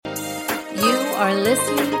are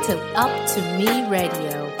listening to Up to Me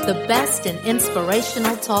Radio, the best in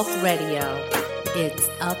inspirational talk radio. It's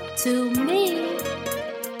up to me.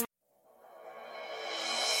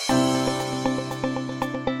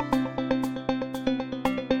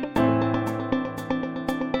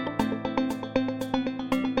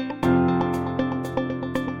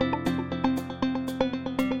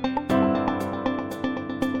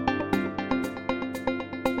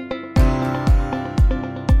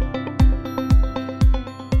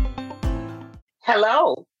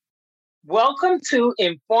 Hello, welcome to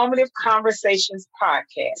Informative Conversations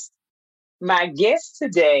Podcast. My guest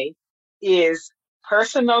today is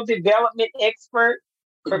personal development expert,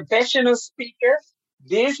 professional speaker,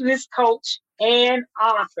 business coach, and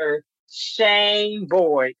author, Shane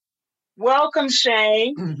Boyd. Welcome,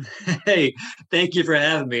 Shane. Hey, thank you for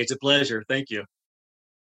having me. It's a pleasure. Thank you.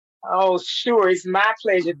 Oh, sure. It's my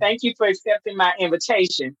pleasure. Thank you for accepting my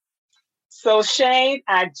invitation. So, Shane,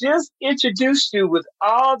 I just introduced you with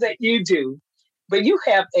all that you do, but you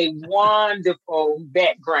have a wonderful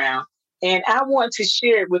background, and I want to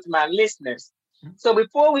share it with my listeners. So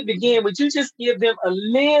before we begin, would you just give them a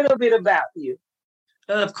little bit about you?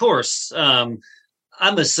 Of course. I'm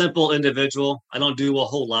a simple individual. I don't do a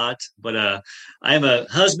whole lot, but I'm a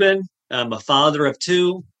husband. I'm a father of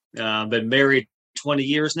two. Been married 20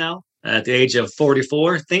 years now. At the age of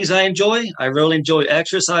 44, things I enjoy. I really enjoy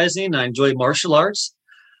exercising. I enjoy martial arts.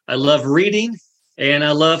 I love reading, and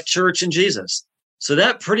I love church and Jesus. So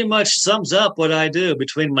that pretty much sums up what I do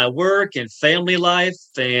between my work and family life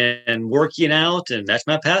and working out, and that's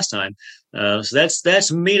my pastime. So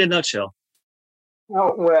that's me in a nutshell.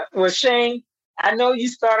 Oh, well, Shane, I know you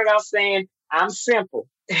started off saying I'm simple,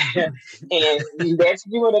 and that's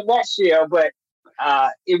you in a nutshell, but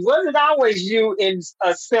it wasn't always you in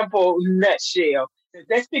a simple nutshell.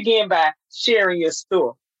 Let's begin by sharing your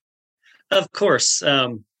story. Of course.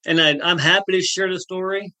 And I'm happy to share the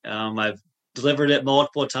story. I've delivered it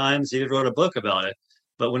multiple times, even wrote a book about it.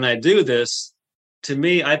 But when I do this, to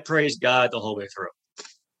me, I praise God the whole way through.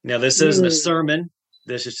 Now, this isn't a sermon.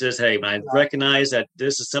 This is just, hey, when I recognize that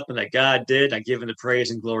this is something that God did, I give him the praise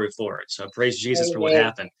and glory for it. So I praise Jesus for what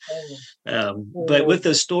happened. But with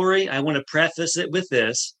the story, I want to preface it with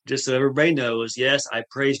this, just so everybody knows, yes, I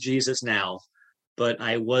praise Jesus now, but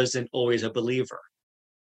I wasn't always a believer.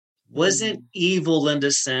 Wasn't evil in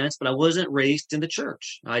the sense, but I wasn't raised in the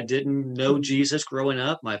church. I didn't know Jesus growing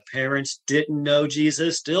up. My parents didn't know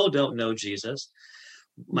Jesus, still don't know Jesus.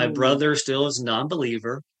 My brother still is a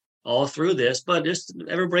non-believer all through this, but just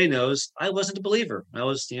everybody knows I wasn't a believer. I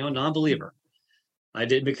was, non-believer. I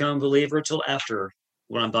didn't become a believer until after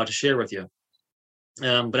what I'm about to share with you.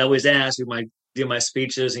 But I always ask when I do my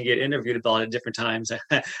speeches and get interviewed about it at different times.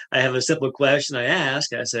 I have a simple question I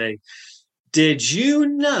ask. I say, did you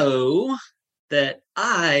know that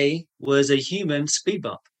I was a human speed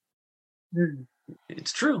bump?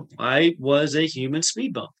 It's true. I was a human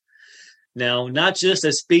speed bump. Now, not just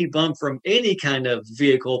a speed bump from any kind of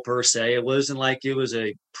vehicle per se. It wasn't like it was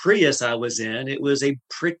a Prius I was in. It was a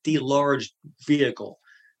pretty large vehicle.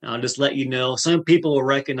 Now, I'll just let you know, some people will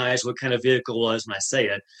recognize what kind of vehicle it was when I say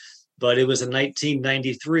it, but it was a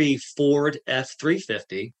 1993 Ford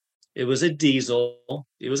F-350. It was a diesel.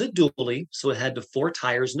 It was a dually, so it had the 4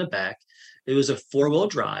 tires in the back. It was a 4-wheel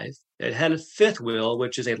drive. It had a 5th wheel,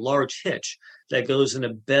 which is a large hitch that goes in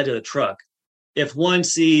the bed of the truck. If one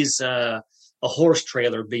sees a horse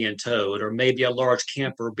trailer being towed or maybe a large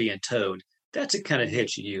camper being towed, that's the kind of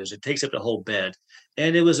hitch you use. It takes up the whole bed.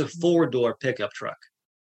 And it was a 4-door pickup truck.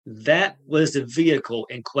 That was the vehicle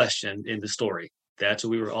in question in the story. That's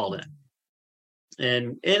what we were all in.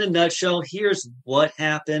 And in a nutshell, here's what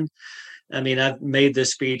happened. I mean, I've made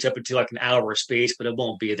this speech up until like an hour speech, but it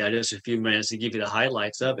won't be that. Just a few minutes to give you the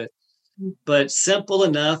highlights of it. But simple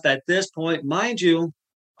enough at this point, mind you,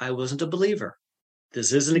 I wasn't a believer.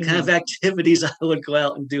 This isn't the kind of activities I would go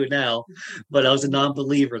out and do now, but I was a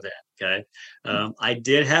non-believer then, okay? I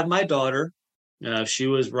did have my daughter. She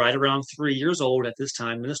was right around 3 years old at this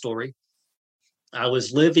time in the story. I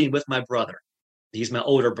was living with my brother. He's my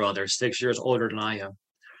older brother, 6 years older than I am.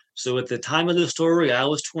 So at the time of the story, I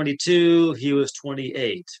was 22, he was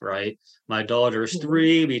 28, right? My daughter's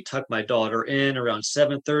 3. We tuck my daughter in around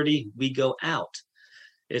 7:30. We go out.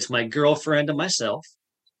 It's my girlfriend and myself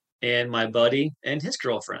and my buddy and his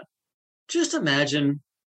girlfriend. Just imagine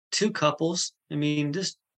 2 couples. I mean,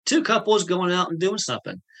 just 2 couples going out and doing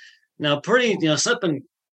something. Now, something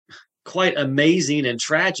quite amazing and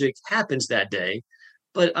tragic happens that day.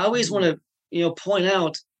 But I always want to, point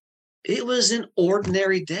out, it was an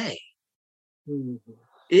ordinary day.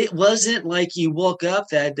 it wasn't like you woke up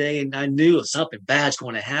that day and I knew something bad's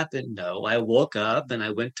going to happen. No, I woke up and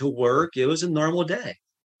I went to work. It was a normal day.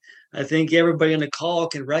 I think everybody on the call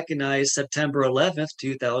can recognize September 11th,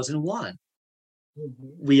 2001.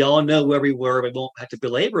 Mm-hmm. We all know where we were. We won't have to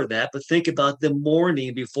belabor that, but think about the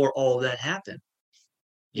morning before all that happened.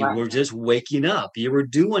 You Right. were just waking up. You were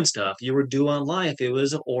doing stuff. You were doing life. It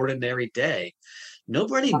was an ordinary day.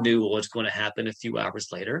 Nobody knew what was going to happen a few hours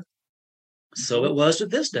later. So it was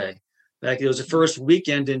with this day. In fact, it was the first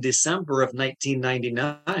weekend in December of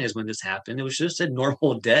 1999 is when this happened. It was just a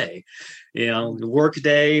normal day, work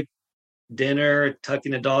day, dinner,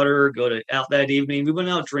 tucking the daughter, out that evening. We went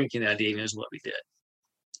out drinking that evening is what we did.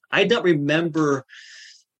 I don't remember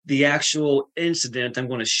the actual incident I'm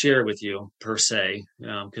going to share with you per se,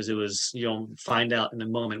 because it was, find out in a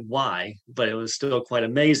moment why, but it was still quite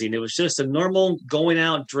amazing. It was just a normal going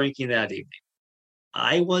out drinking that evening.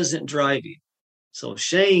 I wasn't driving. So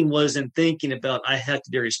Shane wasn't thinking about, I have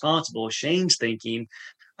to be responsible. Shane's thinking,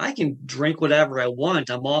 I can drink whatever I want.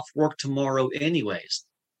 I'm off work tomorrow anyways.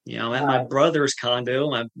 I'm at my brother's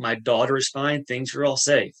condo. My daughter is fine. Things are all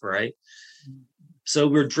safe, right? So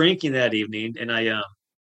we're drinking that evening. And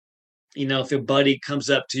if your buddy comes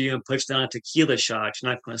up to you and puts down a tequila shot,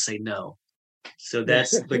 you're not going to say no. So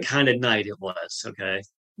that's the kind of night it was, okay?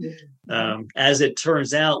 As it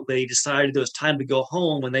turns out, they decided it was time to go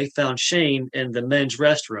home when they found Shane in the men's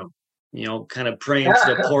restroom, kind of praying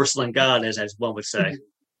to the porcelain god, as one would say.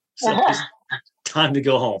 So it's time to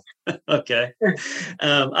go home. Okay.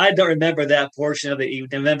 I don't remember that portion of the evening.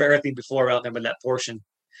 I remember everything before. I don't remember that portion.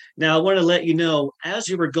 Now, I want to let you know, as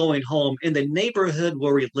we were going home in the neighborhood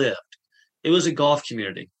where we lived, it was a golf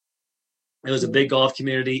community. It was a big golf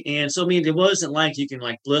community. And so, it wasn't like you can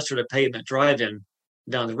blister the pavement driving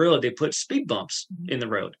down the road. They put speed bumps in the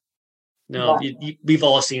road. Now, we've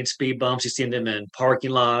all seen speed bumps. You've seen them in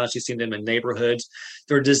parking lots. You've seen them in neighborhoods.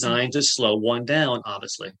 They're designed to slow one down,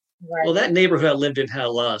 obviously. Right. Well, that neighborhood I lived in had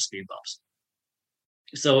a lot of speed bumps.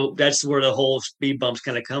 So that's where the whole speed bumps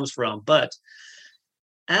kind of comes from. But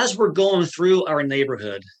as we're going through our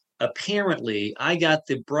neighborhood, apparently I got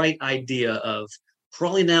the bright idea of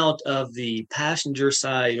crawling out of the passenger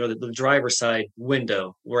side or the driver's side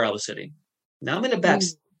window where I was sitting. Now I'm in the back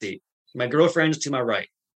seat. My girlfriend's to my right.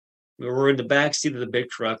 We were in the back seat of the big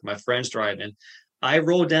truck. My friend's driving. I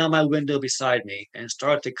rolled down my window beside me and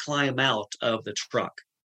started to climb out of the truck.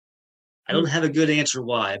 I don't have a good answer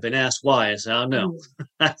why. I've been asked why. I said, I don't know.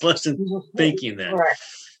 I wasn't thinking that. Right.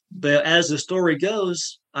 But as the story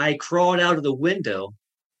goes, I crawled out of the window.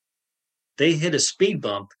 They hit a speed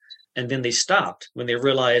bump, and then they stopped when they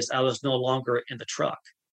realized I was no longer in the truck.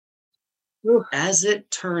 As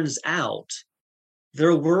it turns out,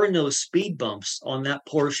 there were no speed bumps on that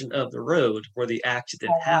portion of the road where the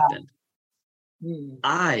accident happened.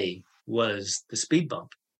 I was the speed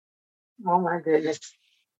bump. Oh, my goodness.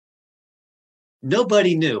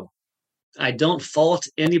 Nobody knew. I don't fault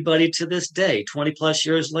anybody to this day, 20 plus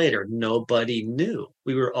years later. Nobody knew.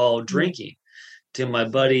 We were all drinking. To my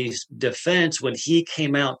buddy's defense, when he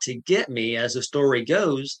came out to get me, as the story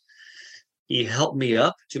goes, he helped me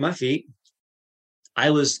up to my feet. I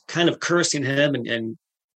was kind of cursing him and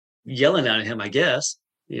yelling at him, I guess.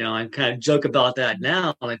 I kind of joke about that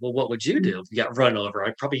now. I'm like, well, what would you do if you got run over?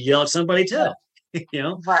 I'd probably yell at somebody too.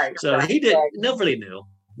 Right. So he didn't. Nobody knew.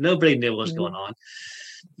 Nobody knew what was going on.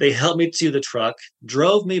 They helped me to the truck,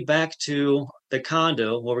 drove me back to the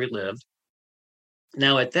condo where we lived.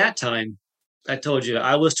 Now, at that time, I told you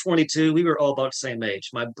I was 22. We were all about the same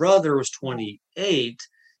age. My brother was 28,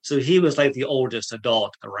 so he was like the oldest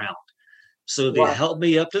adult around. So they helped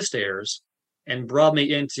me up the stairs and brought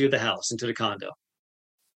me into the house, into the condo.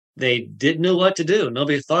 They didn't know what to do.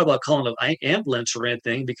 Nobody thought about calling an ambulance or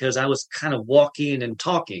anything because I was kind of walking and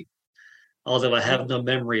talking, although I have no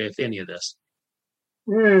memory of any of this.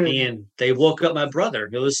 And they woke up my brother.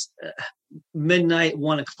 It was midnight,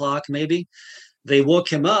 1 o'clock maybe. They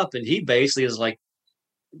woke him up, and he basically is like,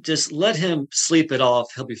 just let him sleep it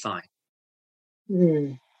off. He'll be fine.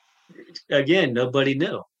 Again, nobody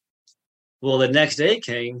knew. Well, the next day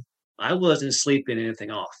came. I wasn't sleeping anything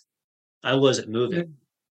off. I wasn't moving.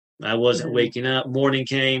 I wasn't waking up. Morning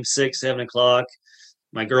came, 6, 7 o'clock.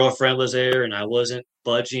 My girlfriend was there, and I wasn't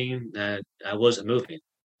budging. I wasn't moving.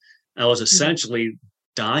 I was essentially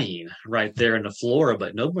dying right there on the floor,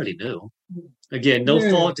 but nobody knew. Again, no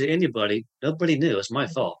fault to anybody. Nobody knew. It's my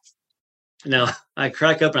fault. Now, I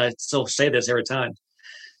crack up, and I still say this every time.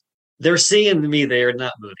 They're seeing me there,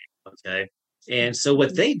 not moving, okay? And so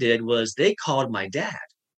what they did was they called my dad.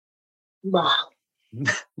 Wow.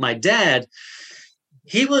 My dad,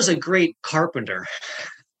 he was a great carpenter.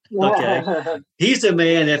 Okay. He's the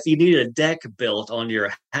man, if you need a deck built on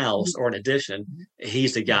your house or an addition,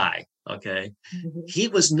 he's the guy. Okay. He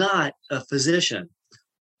was not a physician,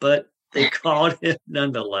 but they called him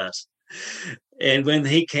nonetheless. And when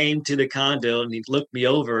he came to the condo and he looked me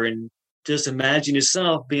over, and just imagine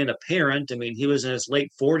yourself being a parent. I mean, he was in his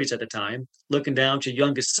late 40s at the time, looking down to your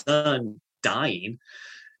youngest son dying.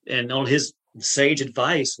 And on his sage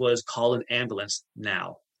advice was call an ambulance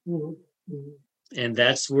now. And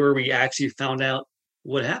that's where we actually found out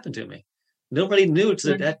what happened to me. Nobody knew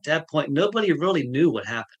at that point. Nobody really knew what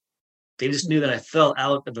happened. They just knew that I fell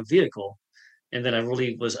out of a vehicle and that I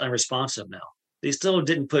really was unresponsive now. They still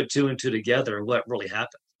didn't put two and two together what really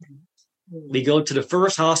happened. We go to the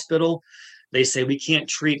first hospital. They say we can't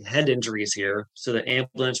treat head injuries here. So the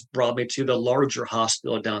ambulance brought me to the larger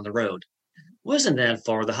hospital down the road. Wasn't that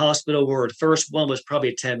far. The hospital where the first one was probably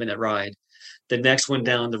a 10-minute ride. The next one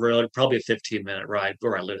down the road, probably a 15-minute ride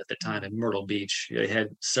where I lived at the time in Myrtle Beach. They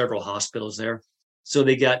had several hospitals there. So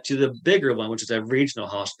they got to the bigger one, which is a regional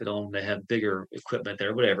hospital, and they have bigger equipment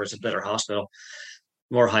there, whatever. It's a better hospital,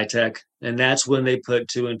 more high tech. And that's when they put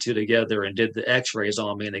two and two together and did the x-rays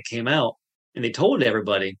on me. And they came out and they told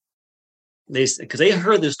everybody, because they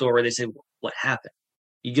heard the story, they said, what happened?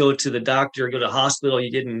 You go to the doctor, go to the hospital,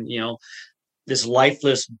 you didn't, this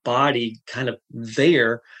lifeless body kind of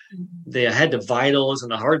there. They had the vitals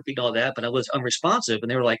and the heartbeat and all that, but I was unresponsive.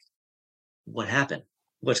 And they were like, what happened?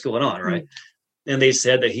 What's going on? Right. And they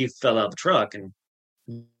said that he fell out of the truck. And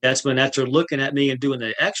that's when, after looking at me and doing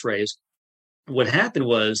the x-rays, what happened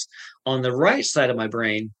was on the right side of my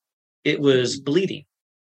brain, it was bleeding.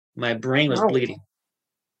 My brain was bleeding.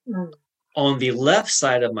 On the left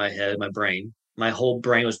side of my head, my brain, my whole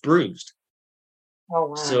brain was bruised. Oh,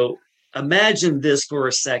 wow. So imagine this for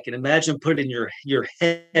a second. Imagine putting your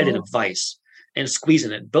head in a vice and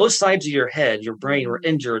squeezing it. Both sides of your head, your brain were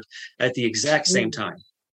injured at the exact same time.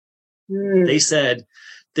 They said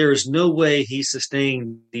there's no way he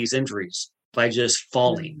sustained these injuries by just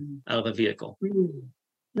falling out of a vehicle. You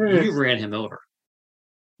ran him over.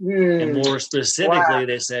 And more specifically,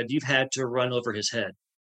 they said you've had to run over his head.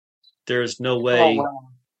 There's no way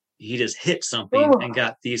he just hit something and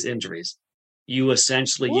got these injuries. You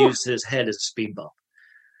essentially used his head as a speed bump.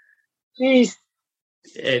 Jeez.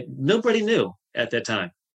 Nobody knew at that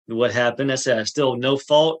time what happened. I said, still no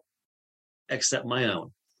fault except my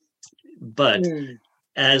own. But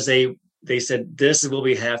as they said, this is what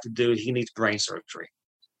we have to do. He needs brain surgery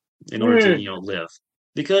in order to, live.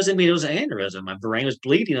 Because, it was an aneurysm. My brain was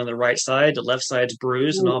bleeding on the right side. The left side's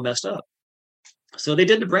bruised and all messed up. So they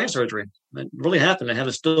did the brain surgery. It really happened. I have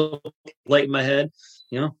a still light in my head.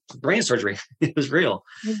 Brain surgery. It was real.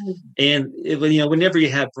 And whenever you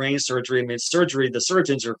have brain surgery, the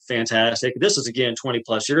surgeons are fantastic. This is, again, 20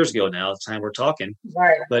 plus years ago now, the time we're talking.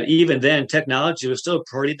 Right. But even then, technology was still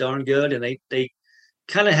pretty darn good. And they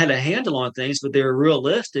kind of had a handle on things, but they were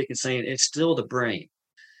realistic in saying it's still the brain.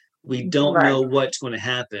 We don't know what's going to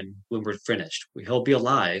happen when we're finished. We hope he'll be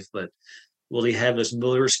alive, but will he have his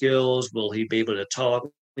motor skills? Will he be able to talk?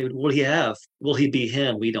 Will he be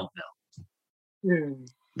him? We don't know.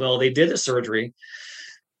 Well, they did the surgery,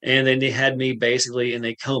 and then they had me basically in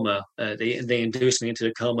a coma. They induced me into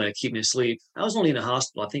a coma to keep me asleep. I was only in the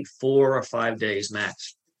hospital, I think 4 or 5 days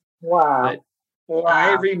max. Wow. But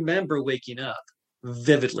I remember waking up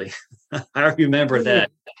vividly. I remember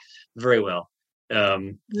that very well.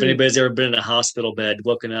 If anybody's ever been in a hospital bed,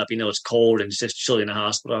 woken up, it's cold and it's just chilly in the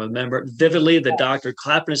hospital. I remember it vividly, the doctor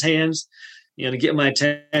clapping his hands, to get my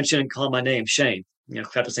attention and call my name, Shane.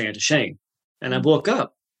 Clapped his hand to Shane. And I woke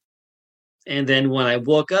up. And then when I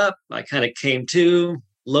woke up, I kind of came to,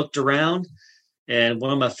 looked around, and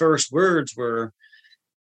one of my first words were,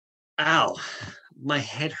 ow, my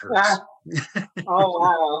head hurts. Oh,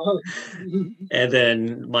 wow. And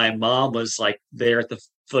then my mom was like there at the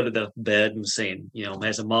foot of the bed and saying,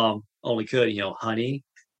 as a mom only could, honey,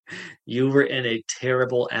 you were in a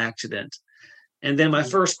terrible accident. And then my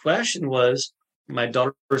first question was, my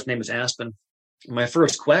daughter's name is Aspen. My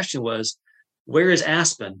first question was, where is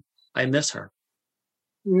Aspen? I miss her.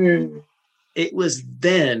 It was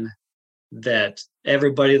then that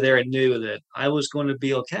everybody there knew that I was going to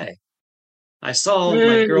be okay. I saw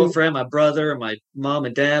my girlfriend, my brother, my mom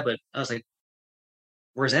and dad, but I was like,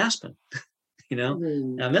 where's Aspen?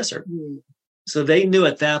 I miss her. So they knew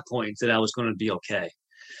at that point that I was going to be okay.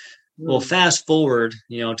 Well, fast forward,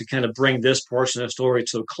 to kind of bring this portion of the story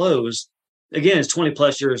to a close. Again, it's 20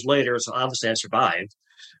 plus years later, so obviously I survived.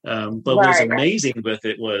 But what was amazing with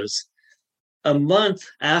it was a month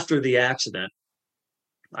after the accident,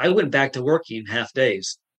 I went back to working half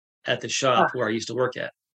days at the shop where I used to work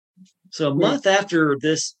at. So a month after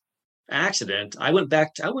this accident, I went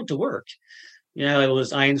to work.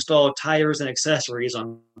 I installed tires and accessories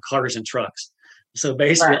on cars and trucks. So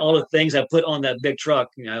basically, Right. all the things I put on that big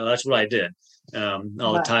truck, that's what I did. All the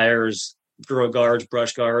Right. tires, grill guards,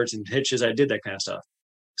 brush guards, and hitches. I did that kind of stuff.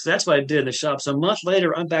 So that's what I did in the shop. So a month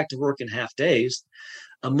later, I'm back to work in half days.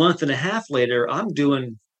 A month and a half later, I'm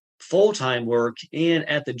doing full-time work and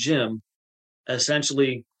at the gym,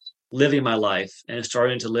 essentially living my life and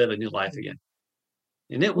starting to live a new life again.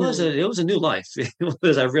 And it was Mm. a new life.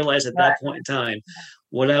 Because I realized at Right. that point in time,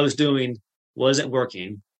 what I was doing wasn't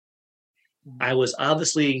working. I was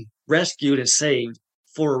obviously rescued and saved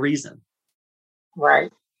for a reason.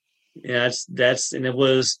 Right. Yeah, and it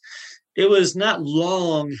was not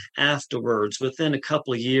long afterwards, within a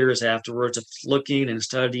couple of years afterwards of looking and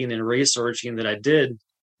studying and researching, that I did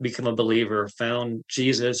become a believer, found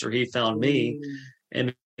Jesus, or he found me Mm.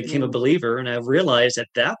 and became a Mm. believer. And I realized at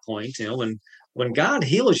that point, when God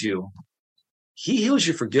heals you, he heals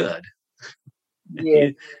you for good.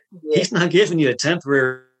 Yes. Yes. He's not giving you a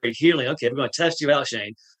temporary healing. Okay, we're going to test you out,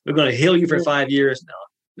 Shane. We're going to heal you for Mm. 5 years.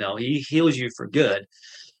 No, he heals you for good.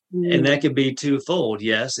 And that Mm. could be twofold.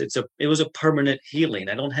 Yes, it was a permanent healing.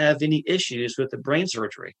 I don't have any issues with the brain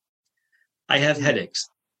surgery. I have Mm. headaches.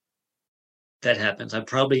 That happens. I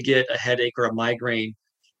probably get a headache or a migraine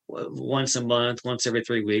once a month, once every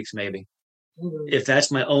 3 weeks, maybe. Mm. If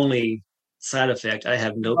that's my only side effect, I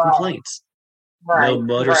have no Right. complaints, no Right.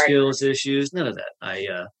 motor Right. skills issues, none of that.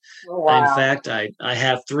 Oh, In wow. fact, I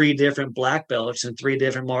have 3 different black belts and 3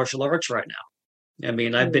 different martial arts right now. I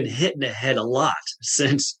mean, I've been Mm. hit in the head a lot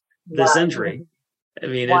since this Right. injury. I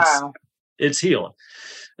mean, Wow. it's healed.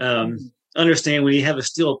 Um, Mm. Understand, when you have a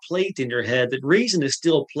steel plate in your head, the reason the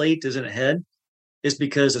steel plate is in the head is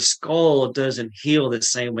because the skull doesn't heal the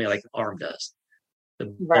same way like the arm does. The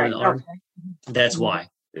bone in Right. the arm. Okay. That's Mhm. why.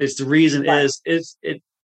 It's the reason Right. is it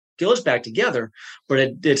goes back together, but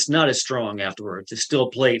it's not as strong afterwards. The steel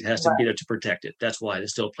plate has to be Right. there to protect it. That's why the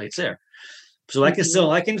steel plate's there. So Mhm.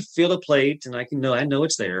 I can feel the plate, and I know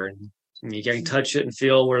it's there, and you can touch it Mhm. and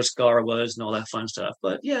feel where the scar was and all that fun stuff.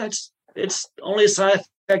 But yeah, it's only a side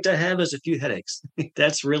effect I have is a few headaches.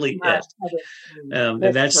 That's really Right. it. And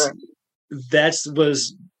That's correct. that's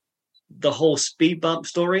was the whole speed bump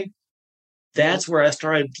story. Mm. That's where I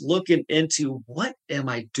started looking into, what am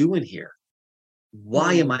I doing here?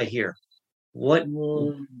 Why am Mm. I here? What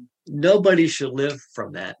Mm. Nobody should live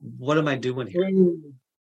from that. What am I doing here? Mm.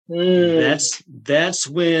 And Mm. that's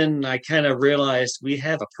when I kind of realized we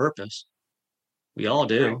have a purpose. We all Right.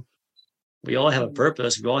 do. We all have a Mm.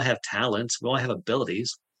 purpose. We all have talents. We all have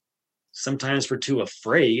abilities. Sometimes we're too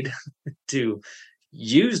afraid to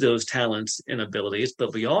use those talents and abilities,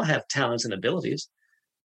 but we all have talents and abilities.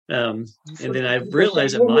 And then I So,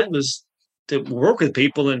 realized that mine was to work with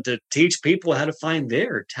people and to teach people how to find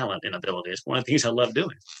their talent and abilities. One of the things I love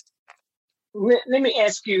doing. let me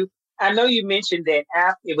ask you. I know you mentioned that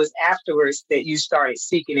it was afterwards that you started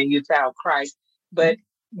seeking and you found Christ. But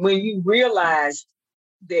when you realized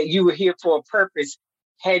that you were here for a purpose,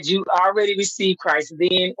 had you already received Christ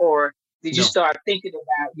then, or did you No, start thinking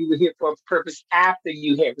about you were here for a purpose after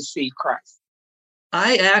you had received Christ?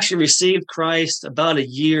 I actually received Christ about a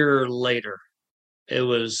year later. I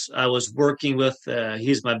was working with,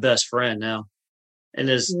 he's my best friend now. And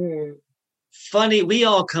it's Mm. funny, we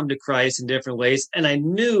all come to Christ in different ways. And I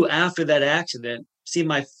knew after that accident, see,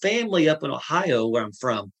 my family up in Ohio, where I'm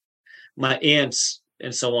from, my aunts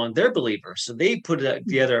and so on, they're believers. So they put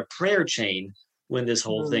together a prayer chain when this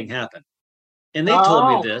whole thing Mm. happened. And they told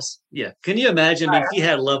me Oh, this. Yeah. Can you imagine? I mean, right. if you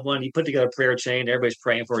had a loved one, you put together a prayer chain, everybody's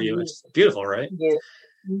praying for you. Mhm. It's beautiful, right? Yeah.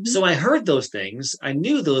 Hmm. So I heard those things. I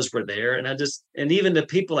knew those were there. And even the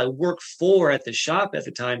people I worked for at the shop at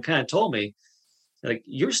the time kind of told me, like,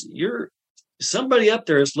 you're somebody up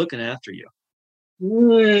there is looking after you.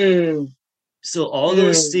 Mm. So all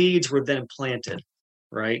those Mm. seeds were then planted,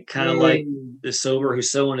 right? Kind of like Mm. the sower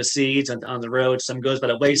who's sowing the seeds on the road. Some goes by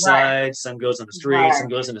the Right. wayside, some goes on the street, some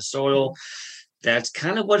Right. goes in the soil. That's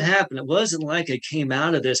kind of what happened. It wasn't like I came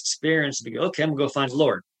out of this experience to be, okay, I'm gonna go find the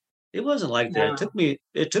Lord. It wasn't like that. No. It took me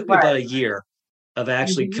Right. about a year of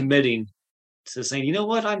actually Mm-hmm. committing to saying, you know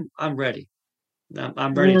what, I'm ready.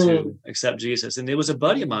 I'm ready Mm. to accept Jesus. And it was a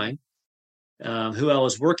buddy of mine, who I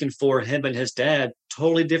was working for, him and his dad,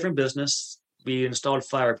 totally different business. We installed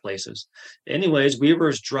fireplaces. Anyways, we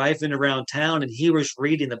were driving around town and he was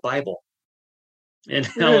reading the Bible. And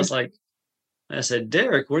Mm. I said,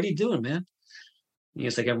 Derek, what are you doing, man? And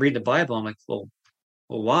he's like, I'm reading the Bible. I'm like, well,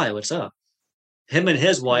 why? What's up? Him and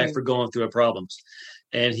his wife were Mm. going through problems.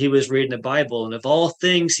 And he was reading the Bible. And of all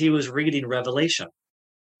things, he was reading Revelation.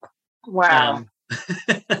 Wow. Um,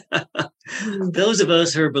 Those of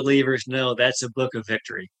us who are believers know that's a book of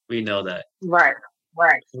victory. We know that. Right,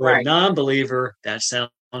 right, For a right, non-believer, that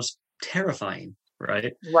sounds terrifying,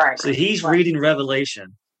 right? right, So he's right. reading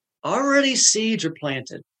Revelation. Already seeds are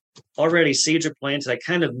planted. Already seeds are planted. I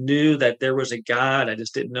kind of knew that there was a God. I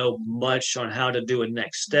just didn't know much on how to do a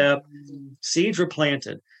next step. Seeds were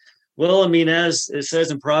planted. Well, I mean, as it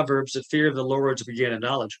says in Proverbs, the fear of the Lord is the beginning of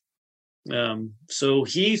knowledge. So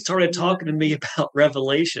he started talking to me about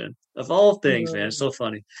Revelation, of all things, man. It's so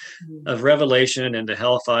funny, of Revelation and the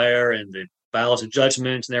hellfire and the bowels of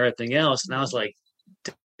judgment and everything else. And I was like,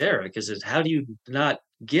 Derek, how do you not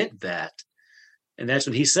get that? And that's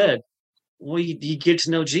when he said, well, you get to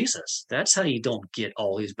know Jesus. That's how you don't get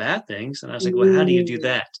all these bad things. And I was like, well, how do you do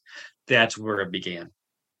that? That's where it began.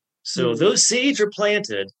 So those seeds are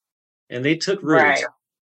planted and they took root. Right.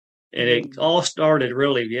 And it all started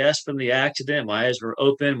really, yes, from the accident. My eyes were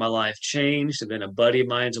open, my life changed. And then a buddy of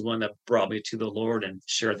mine's the one that brought me to the Lord and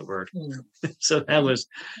shared the word. So that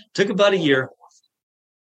took about a year.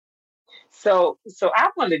 So I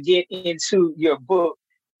want to get into your book,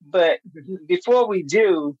 but before we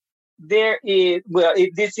do, this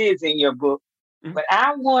is in your book, but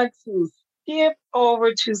I want to skip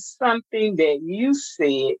over to something that you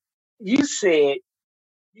said.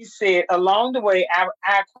 You said along the way, I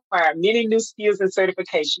acquired many new skills and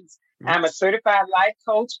certifications. I'm a certified life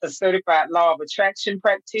coach, a certified law of attraction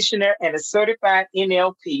practitioner, and a certified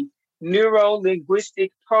NLP,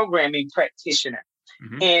 neuro-linguistic programming practitioner.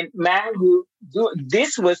 And mind you,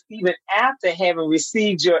 this was even after having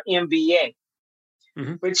received your MBA.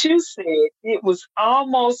 But you said it was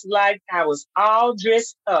almost like I was all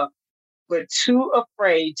dressed up, but too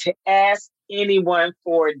afraid to ask anyone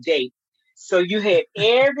for a date. So you had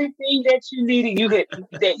everything that you needed,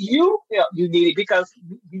 that you felt you needed, because,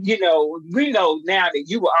 we know now that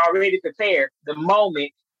you were already prepared the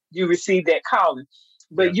moment you received that calling.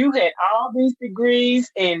 But you had all these degrees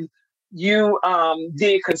and you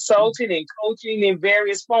did consulting and coaching in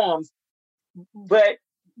various forms, but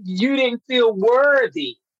you didn't feel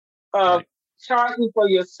worthy of charging for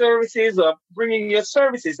your services or bringing your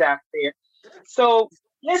services out there. So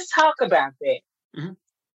let's talk about that.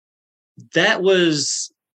 That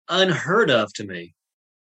was unheard of to me.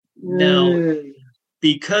 Now,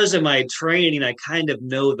 because of my training, I kind of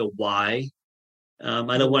know the why.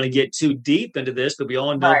 I don't want to get too deep into this, but we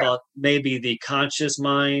all know about maybe the conscious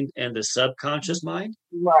mind and the subconscious mind.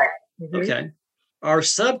 Right. Okay. Our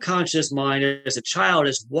subconscious mind as a child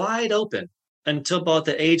is wide open until about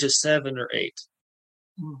the age of 7 or 8.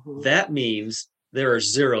 That means there are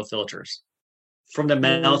zero filters. From the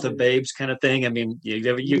mouth of babes kind of thing. I mean,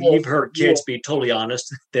 you've heard kids be totally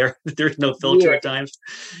honest. There's no filter at times.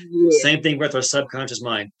 Same thing with our subconscious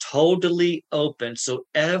mind. Totally open. So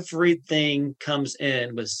everything comes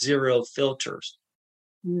in with zero filters.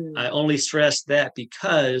 I only stress that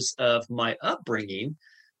because of my upbringing.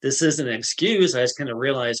 This isn't an excuse. I just kind of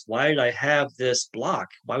realized, why did I have this block?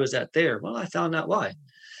 Why was that there? Well, I found out why.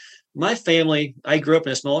 My family, I grew up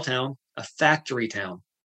in a small town, a factory town.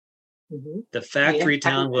 The factory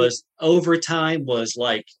town was overtime was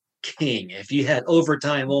like king. If you had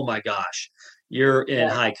overtime, oh my gosh, you're in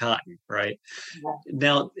high cotton, right?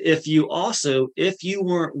 Now, if you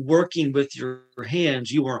weren't working with your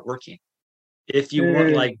hands, you weren't working. If you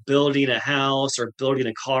weren't like building a house or building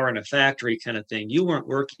a car in a factory kind of thing, you weren't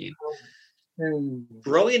working.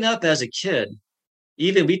 Growing up as a kid,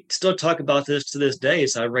 even we still talk about this to this day.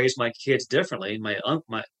 So I raised my kids differently.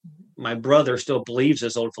 My brother still believes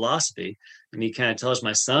this old philosophy, and he kind of tells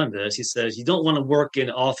my son this. He says, "You don't want to work in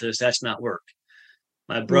office. That's not work."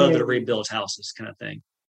 My brother rebuilds houses, kind of thing.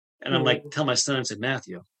 And I'm like, tell my son, I said,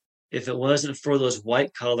 Matthew, if it wasn't for those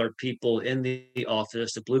white collar people in the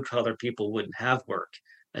office, the blue collar people wouldn't have work.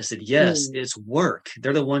 I said, yes, it's work.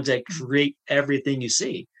 They're the ones that create everything you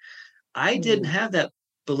see. I didn't have that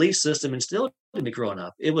belief system instilled in me growing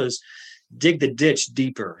up. It was dig the ditch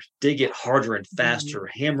deeper, dig it harder and faster,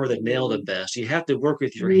 hammer the nail the best. You have to work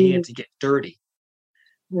with your hand to get dirty.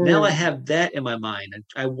 Now I have that in my mind. And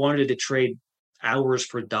I wanted to trade hours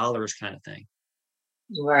for dollars kind of thing.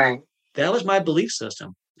 Right. That was my belief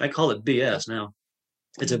system. I call it BS now.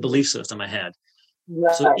 It's a belief system I had.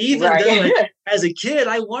 Right. So even though as a kid,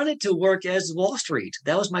 I wanted to work as Wall Street.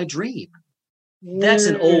 That was my dream. That's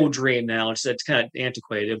an old dream now. It's kind of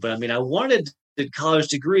antiquated, but I mean, I wanted a college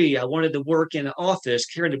degree. I wanted to work in an office,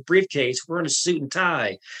 carrying a briefcase, wearing a suit and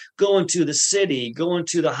tie, going to the city, going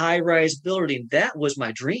to the high-rise building. That was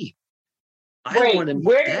my dream. Where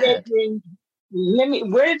did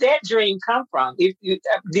that dream come from?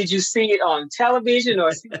 Did you see it on television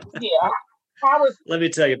or? Let me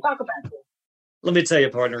tell you. Talk about it. let me tell you,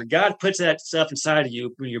 partner, God puts that stuff inside of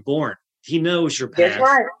you when you're born. He knows your That's past.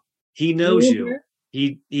 right. He knows Mm-hmm. you.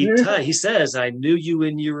 He Mm-hmm. he says, I knew you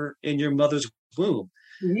in your mother's womb.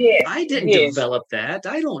 Yes. I didn't Yes. develop that.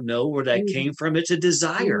 I don't know where that Mm-hmm. came from. It's a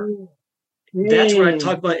desire. That's what I Mm-hmm.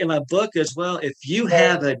 talk about in my book as well. If you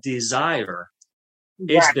have Yes. a desire,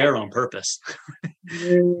 it's Right. there on purpose.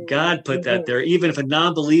 God put that Mm-hmm. there. Even if a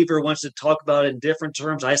non-believer wants to talk about it in different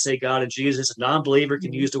terms, I say God and Jesus. A non-believer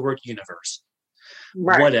can use the word universe,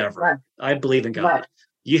 Right. whatever. Right. I believe in God. Right.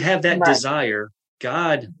 You have that Right. desire.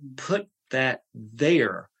 God put that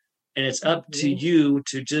there. And it's up to Mm-hmm. you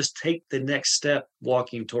to just take the next step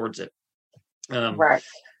walking towards it. Um, Right.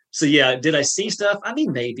 so yeah, did I see stuff? I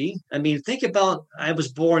mean, maybe. I mean, think about I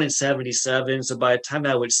was born in 77. So by the time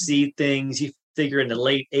I would see things, you figure in the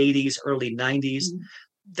late 80s, early 90s,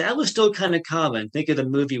 that was still kind of common. Think of the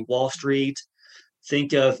movie Wall Street.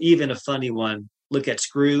 Think of even a funny one. Look at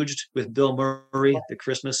Scrooged with Bill Murray, the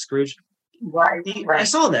Christmas Scrooge. Right. I Right.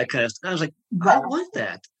 saw that kind of stuff. I was like, I Right. want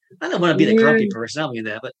that. I don't want to be the grumpy Mm. person. I don't mean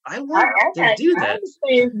that, but I I, want to I, do I that.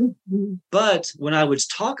 understand. But when I would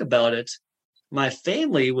talk about it, my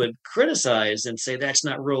family would criticize and say that's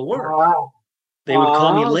not real work. Oh, They would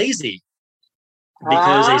call me oh, lazy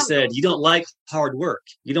because they oh, said, you don't like hard work.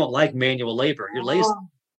 You don't like manual labor. You're lazy. oh,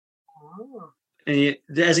 oh. And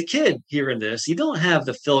as a kid hearing this, you don't have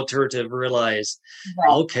the filter to realize,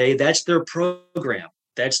 Right. okay, that's their program.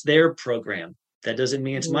 That's their program. That doesn't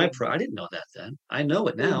mean it's my Mm. I didn't know that then. I know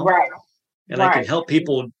it now. Right. And I can Right. help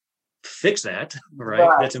people fix that. Right.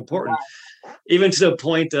 Right. That's important. Right. Even to the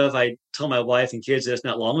point of, I told my wife and kids this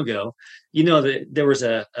not long ago, that there was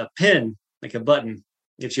a pin, like a button,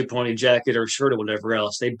 if you put on a jacket or shirt or whatever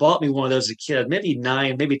else. They bought me one of those as a kid, maybe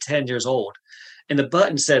 9, maybe 10 years old. And the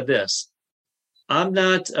button said this: I'm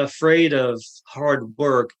not afraid of hard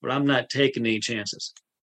work, but I'm not taking any chances.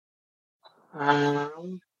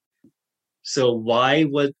 Um, So why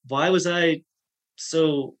was I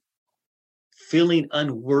so feeling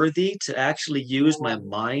unworthy to actually use my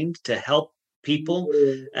mind to help people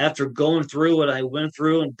after going through what I went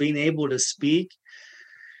through and being able to speak?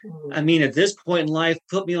 I mean, at this point in life,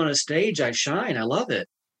 put me on a stage, I shine. I love it.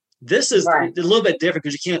 This is right. a little bit different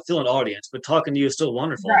because you can't feel an audience, but talking to you is still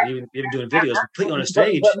wonderful. Right. Even doing videos, but put you on a But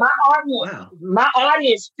stage. my Wow.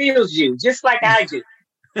 audience feels you just like I do.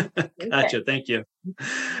 Gotcha. Thank you.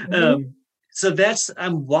 Mhm. So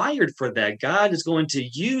I'm wired for that. God is going to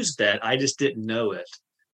use that. I just didn't know it.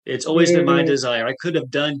 It's always been my Mm. desire. I could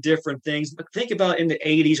have done different things, but think about in the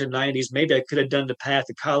 80s or 90s, maybe I could have done the path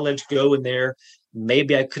to college, go in there.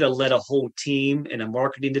 Maybe I could have led a whole team in a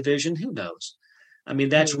marketing division. Who knows? I mean,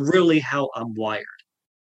 that's Mm. really how I'm wired.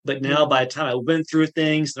 But now by the time I went through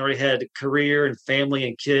things and already had a career and family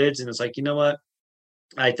and kids, and it's like, you know what?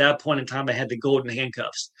 At that point in time, I had the golden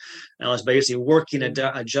handcuffs. And I was basically working a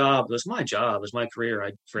job. It was my job. It was my career.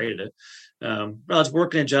 I created it. But I was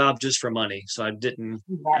working a job just for money. So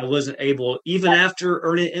I wasn't able, even after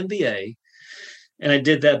earning an MBA, and I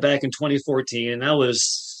did that back in 2014.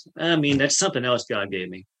 And that's something else God gave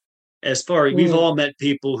me. As far as we've Mm. all met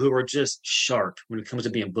people who are just sharp when it comes to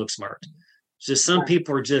being book smart. Just some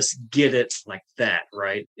people are just get it like that,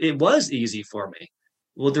 right? It was easy for me.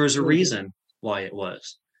 Well, there's a reason why it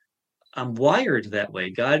was. I'm wired that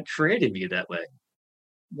way. God created me that way.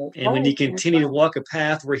 That's And when right. you continue to walk a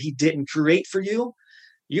path where He didn't create for you,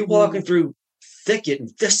 you're walking through thicket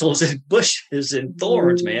and thistles and bushes and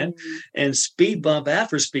thorns, man, and speed bump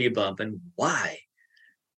after speed bump. And why?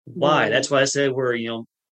 Why? That's why I said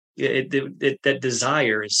that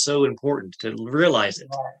desire is so important to realize it.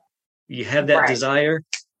 You have that desire,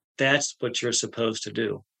 that's what you're supposed to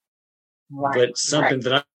do. Right. But something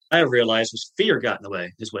that I realized was fear got in the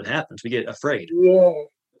way is what happens. We get afraid. Yeah.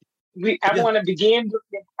 I want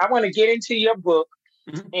to get into your book,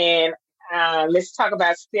 and let's talk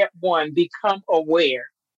about step 1, become aware.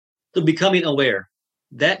 So becoming aware,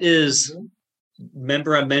 that is,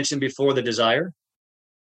 remember I mentioned before the desire?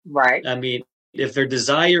 Right. I mean, if their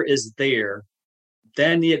desire is there,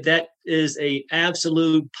 then that is a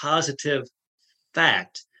absolute positive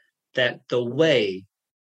fact that the way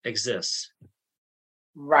exists.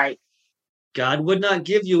 Right. God would not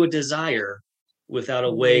give you a desire without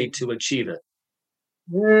a way to achieve it.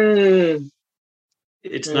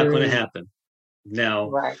 It's not going to happen.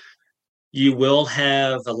 Now, you will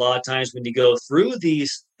have a lot of times when you go through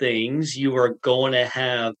these things, you are going to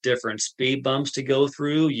have different speed bumps to go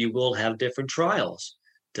through. You will have different trials.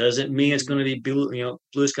 Doesn't mean it's going to be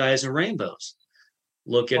blue skies and rainbows.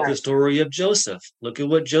 Look at the story of Joseph. Look at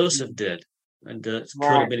what Joseph did. And coat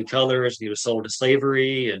of many colors. He was sold to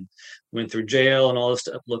slavery and went through jail and all this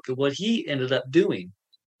stuff. Look at what he ended up doing.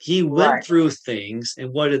 He went Right. through things,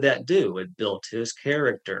 and what did that do? It built his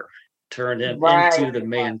character, turned him Right. into the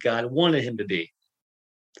man God wanted him to be.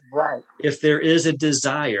 Right. If there is a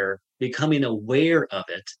desire, becoming aware of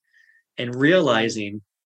it and realizing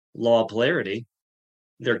law of polarity,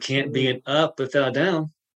 there can't be an up without a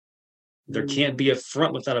down. There can't be a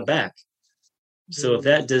front without a back. So if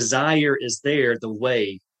that desire is there, the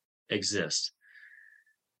way exists.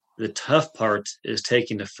 The tough part is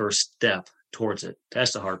taking the first step towards it.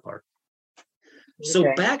 That's the hard part. So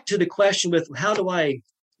Okay. back to the question with how do I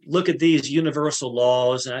look at these universal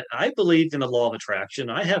laws? I believe in the law of attraction.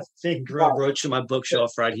 I have Think and Grow Right. Rich on my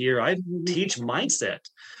bookshelf right here. I teach mindset.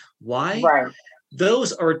 Why? Right.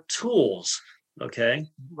 Those are tools. Okay.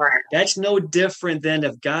 Right. That's no different than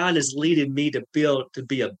if God is leading me to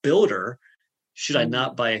be a builder, should I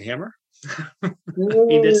not buy a hammer? That's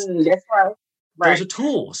right. Those Right. are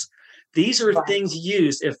tools. These are Right. things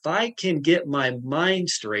used. If I can get my mind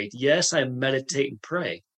straight, yes, I meditate and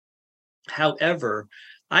pray. However,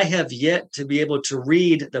 I have yet to be able to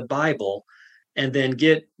read the Bible and then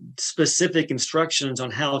get specific instructions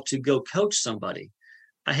on how to go coach somebody.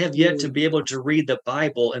 I have yet to be able to read the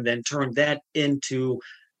Bible and then turn that into,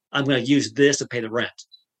 I'm going to use this to pay the rent.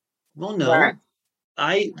 Well, Right.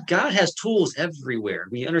 no. God has tools everywhere.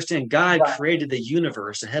 We understand God Right. created the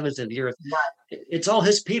universe, the heavens and the earth. Right. It's all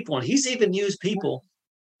his people. And he's even used people.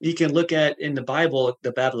 You can look at in the Bible,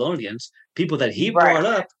 the Babylonians, people that he brought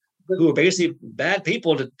up who are basically bad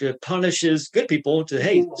people to punish his good people to,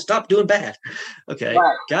 hey, stop doing bad. Okay.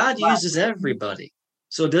 Right. God Right. uses everybody.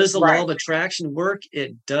 So does the law Right. of attraction work?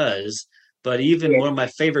 It does. But even Yes. one of my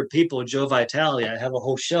favorite people, Joe Vitale, I have a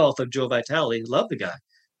whole shelf of Joe Vitale. Love the guy.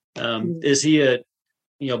 Is he a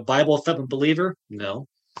Bible thumping believer? No.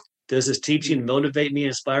 Does his teaching motivate me,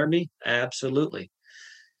 inspire me? Absolutely.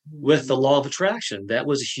 With the law of attraction, that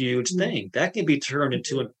was a huge thing. That can be turned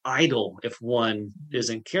into an idol if one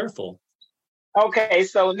isn't careful. Okay,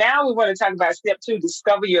 so now we want to talk about step 2,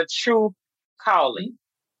 discover your true calling.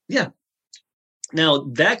 Yeah. Now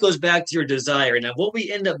that goes back to your desire. Now, what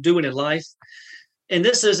we end up doing in life, and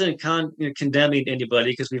this isn't condemning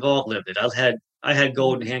anybody because we've all lived it. I had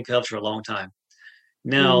golden handcuffs for a long time.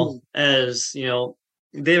 Now, as you know,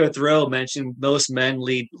 David Thoreau mentioned, most men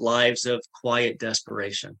lead lives of quiet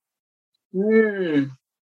desperation.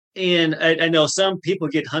 And I know some people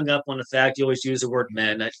get hung up on the fact you always use the word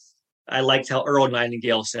men. I liked how Earl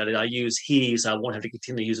Nightingale said it. I use he, so I won't have to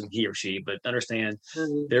continue using he or she, but understand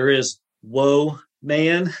there is woe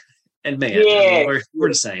man and man. Yeah. I mean, we're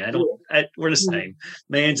the same. We're the same.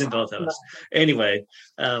 Man's in both of us. Anyway,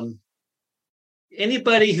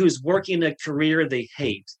 anybody who's working a career they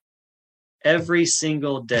hate every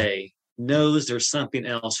single day knows there's something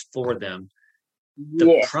else for them.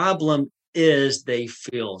 The problem is they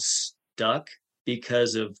feel stuck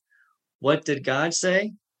because of what did God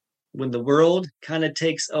say? When the world kind of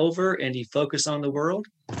takes over and you focus on the world,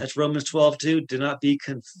 that's Romans 12:2. Do not be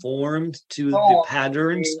conformed to the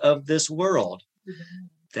patterns of this world.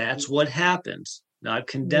 That's what happens. Not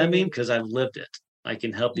condemning because I've lived it. I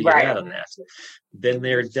can help you get out of that. Been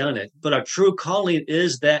there, done it. But our true calling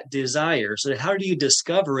is that desire. So how do you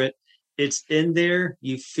discover it? It's in there.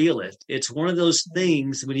 You feel it. It's one of those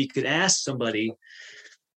things when you could ask somebody,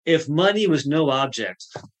 if money was no object,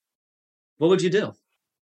 what would you do?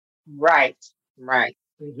 Right.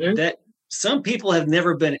 That some people have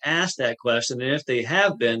never been asked that question. And if they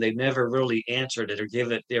have been, they've never really answered it or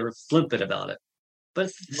they were flippant about it.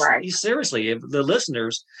 But seriously, if the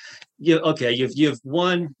listeners, you've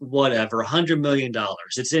won whatever, $100 million.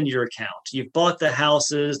 It's in your account. You've bought the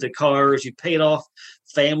houses, the cars, you paid off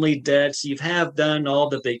family debts. You have done all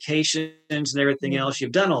the vacations and everything else.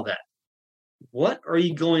 You've done all that. What are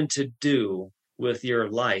you going to do with your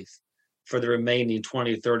life for the remaining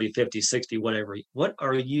 20, 30, 50, 60, whatever? What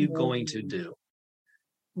are you going to do?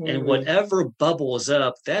 And whatever bubbles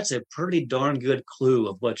up, that's a pretty darn good clue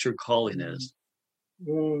of what your calling is.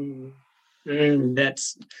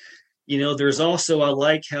 That's, there's also, I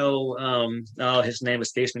like how, his name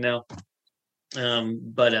escapes me now.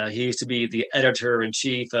 But he used to be the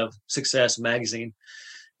editor-in-chief of Success Magazine.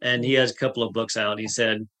 And he has a couple of books out. He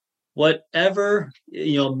said, whatever,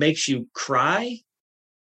 makes you cry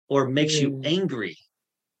or makes you angry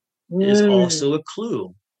is also a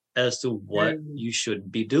clue as to what you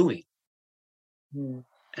should be doing. And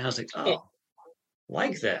I was like, oh,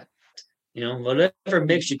 like that. Whatever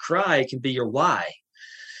makes you cry can be your why.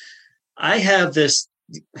 I have this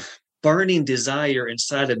burning desire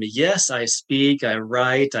inside of me. Yes, I speak, I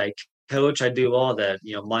write, I coach, I do all that,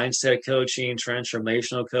 mindset coaching,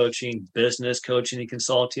 transformational coaching, business coaching and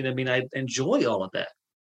consulting. I mean, I enjoy all of that.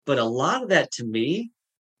 But a lot of that to me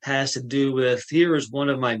has to do with, here is one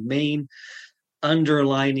of my main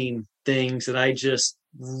underlining things that I just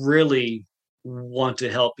really want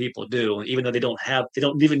to help people do, even though they don't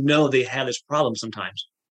even know they have this problem sometimes.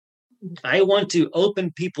 I want to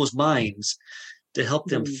open people's minds to help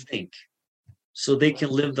them think so they can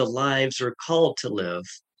live the lives they're called to live,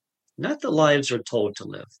 not the lives they're told to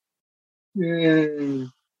live.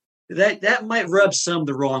 That might rub some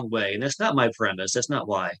the wrong way, and that's not my premise. That's not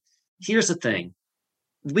why. Here's the thing.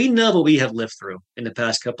 We know what we have lived through in the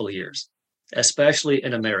past couple of years, especially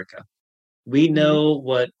in America. We know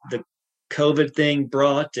what the COVID thing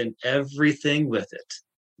brought and everything with it.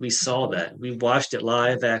 We saw that. We watched it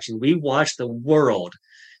live action. We watched the world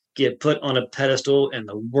get put on a pedestal and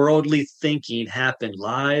the worldly thinking happen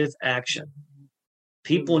live action.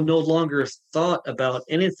 People no longer thought about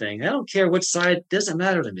anything. I don't care which side, it doesn't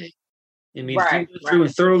matter to me. I mean, if you went through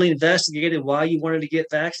and thoroughly investigated why you wanted to get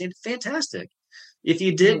vaccinated, fantastic. If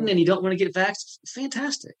you didn't and you don't want to get vaccinated,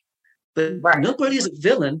 fantastic. But nobody's a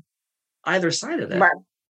villain either side of that.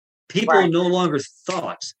 People no longer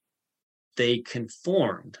thought, they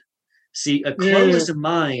conformed. See, a closed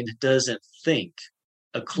mind doesn't think.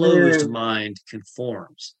 A closed mind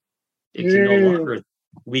conforms. It can no longer.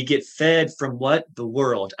 We get fed from what? The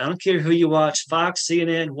world. I don't care who you watch, Fox,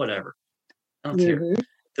 CNN, whatever. I don't care.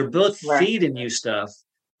 They're both feeding you stuff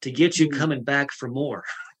to get you coming back for more.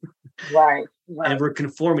 And we're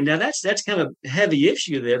conforming. Now that's kind of a heavy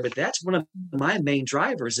issue there, but that's one of my main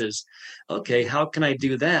drivers is, okay, how can I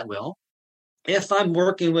do that? Well, if I'm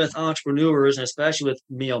working with entrepreneurs, and especially with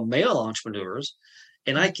male entrepreneurs,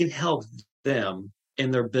 and I can help them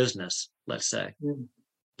in their business, let's say,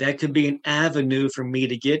 that could be an avenue for me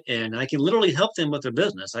to get in. I can literally help them with their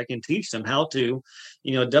business. I can teach them how to,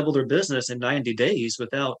 double their business in 90 days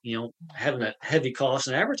without, having a heavy cost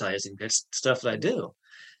in advertising. That's stuff that I do.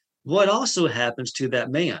 What also happens to that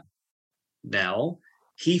man? Now,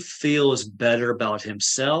 he feels better about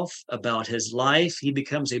himself, about his life. He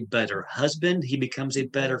becomes a better husband. He becomes a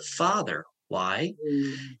better father. Why?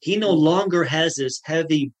 He no longer has this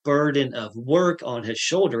heavy burden of work on his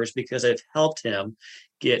shoulders because I've helped him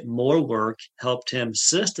get more work, helped him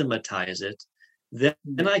systematize it.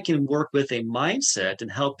 Then I can work with a mindset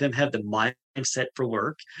and help him have the mindset for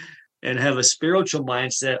work and have a spiritual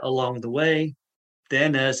mindset along the way.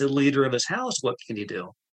 Then as a leader of his house, what can he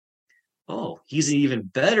do? Oh, he's an even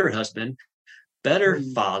better husband, better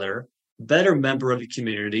father, better member of the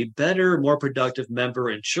community, better, more productive member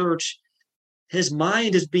in church. His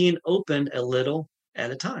mind is being opened a little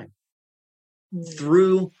at a time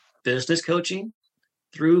through business coaching,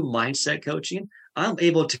 through mindset coaching. I'm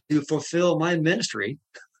able to fulfill my ministry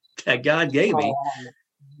that God gave me.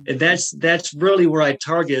 And that's really where I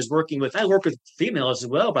target is working with. I work with females as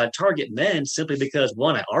well, but I target men simply because,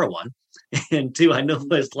 one, I are one, and two, I know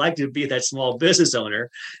what it's like to be that small business owner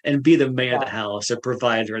and be the man of the house, the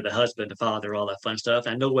provider, the husband, the father, all that fun stuff.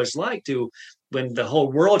 I know what it's like to when the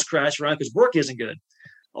whole world's crashing around because work isn't good.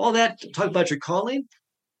 All that, talk about your calling,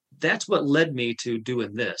 that's what led me to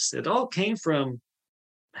doing this. It all came from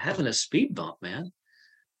having a speed bump, man.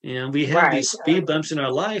 And we have these speed bumps in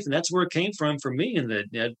our life, and that's where it came from for me. And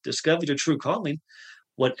the discovery of true calling.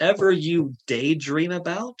 Whatever you daydream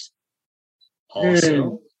about,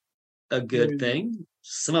 also a good thing.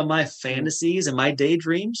 Some of my fantasies and my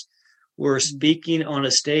daydreams were speaking on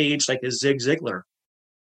a stage like a Zig Ziglar,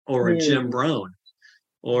 or a Jim Rohn,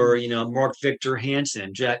 or Mark Victor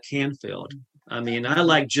Hansen, Jack Canfield. I mean, I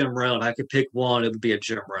like Jim Rohn. I could pick one; it would be a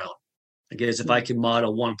Jim Rohn. I guess if I could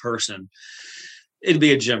model one person, it'd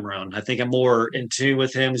be a Jim Rohn. I think I'm more in tune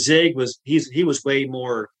with him. Zig he was way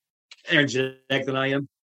more energetic than I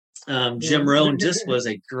am. Jim Rohn just was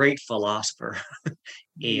a great philosopher.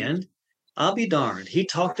 And I'll be darned, he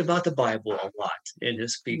talked about the Bible a lot in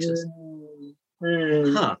his speeches.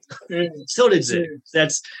 So did Zig.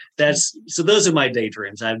 So those are my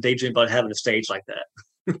daydreams. I daydream about having a stage like that.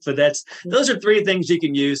 But those are three things you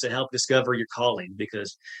can use to help discover your calling,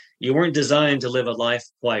 because you weren't designed to live a life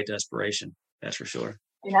quite desperation. That's for sure.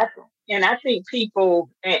 And I think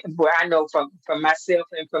people, well, I know from myself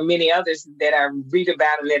and from many others that I read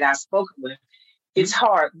about and that I've spoken with, it's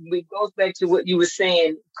hard. It goes back to what you were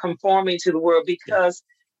saying, conforming to the world, because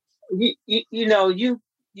you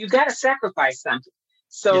got to sacrifice something.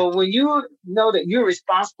 So when you know that you're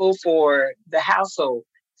responsible for the household,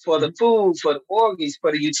 for the food, for the mortgage,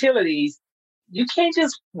 for the utilities, you can't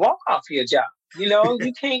just walk off your job. You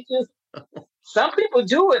can't just. Some people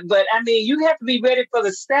do it, but I mean, you have to be ready for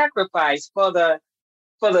the sacrifice, for the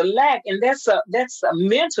lack, and that's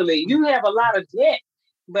mentally. You have a lot of debt,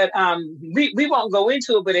 but we won't go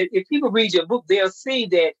into it. But if people read your book, they'll see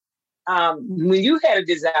that when you had a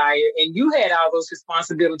desire and you had all those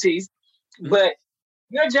responsibilities, but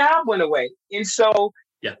your job went away. And so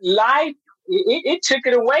life, it took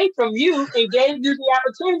it away from you and gave you the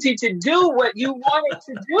opportunity to do what you wanted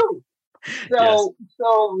to do. So,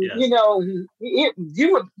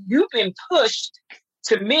 you've been pushed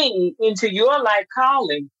to me into your life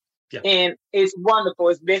calling, and it's wonderful.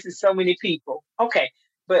 It's blessing so many people. Okay,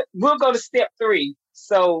 but we'll go to step 3.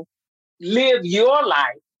 So, live your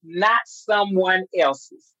life, not someone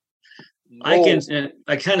else's. I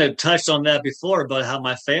kind of touched on that before about how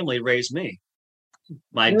my family raised me.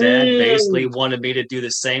 My dad basically wanted me to do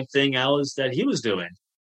the same thing that he was doing.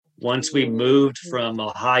 Once we moved from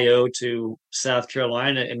Ohio to South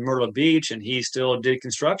Carolina in Myrtle Beach, and he still did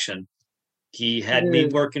construction, he had me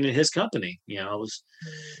working in his company.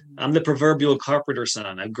 I'm the proverbial carpenter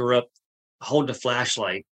son. I grew up holding a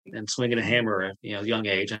flashlight and swinging a hammer at young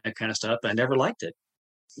age and that kind of stuff. But I never liked it.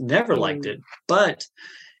 Never liked it. But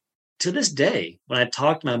to this day, when I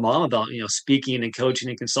talk to my mom about speaking and coaching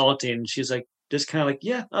and consulting, she's like, just kind of like,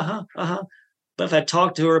 yeah, But if I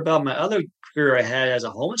talked to her about my other career I had as a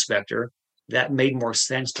home inspector, that made more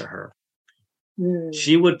sense to her.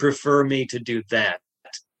 She would prefer me to do that.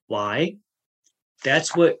 Why?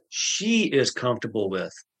 That's what she is comfortable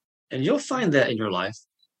with. And you'll find that in your life.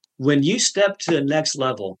 When you step to the next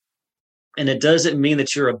level, and it doesn't mean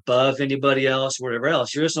that you're above anybody else or whatever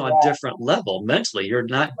else, you're just on a different level mentally. You're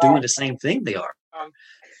not doing the same thing they are.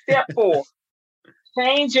 Step 4,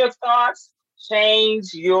 change your thoughts,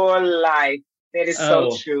 change your life. That is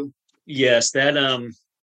so true. Yes, that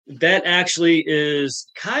actually is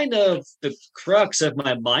kind of the crux of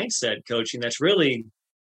my mindset coaching. That's really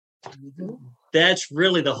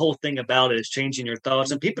the whole thing about it, is changing your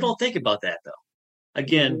thoughts. And people don't think about that, though.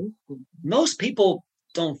 Again, most people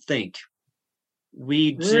don't think.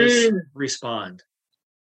 We just respond.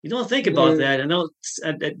 You don't think about that. I know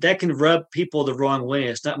that can rub people the wrong way.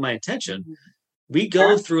 It's not my intention. We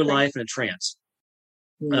go through life in a trance.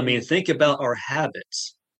 I mean, think about our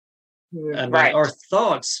habits. I mean, our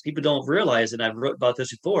thoughts, people don't realize, and I've wrote about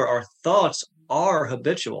this before, our thoughts are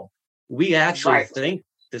habitual. We actually think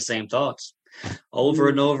the same thoughts over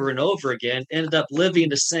and over and over again, ended up living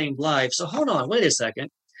the same life. So hold on, wait a second.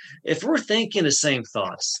 If we're thinking the same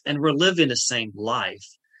thoughts and we're living the same life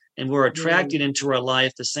and we're attracting into our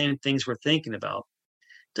life the same things we're thinking about,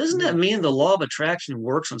 doesn't that mean the law of attraction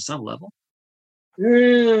works on some level?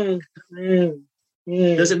 Does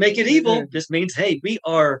it make it evil? This means, hey, we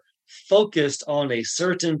are focused on a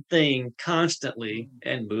certain thing constantly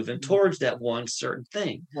and moving towards that one certain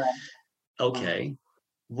thing. Okay.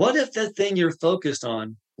 What if the thing you're focused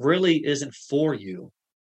on really isn't for you?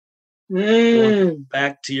 Going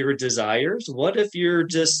back to your desires, what if you're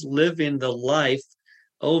just living the life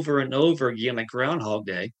over and over again, like Groundhog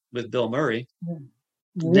Day with Bill Murray,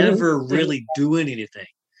 never really doing anything,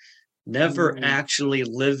 never actually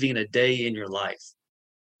living a day in your life,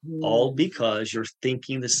 all because you're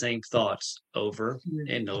thinking the same thoughts over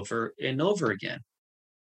and over and over again.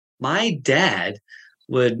 My dad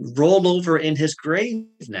would roll over in his grave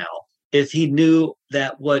now if he knew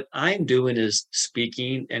that what I'm doing is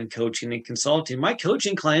speaking and coaching and consulting. My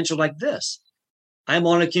coaching clients are like this. I'm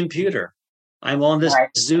on a computer. I'm on this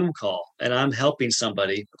Zoom call, and I'm helping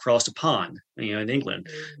somebody across the pond, in England,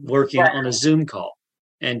 working on a Zoom call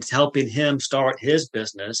and helping him start his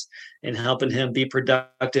business and helping him be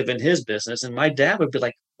productive in his business. And my dad would be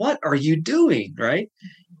like, what are you doing? Right?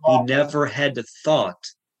 He never had the thought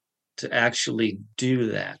to actually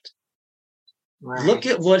do that. Look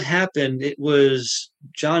at what happened. It was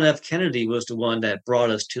John F. Kennedy was the one that brought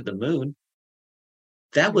us to the moon.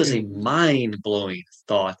 That was a mind-blowing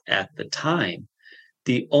thought at the time.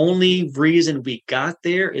 The only reason we got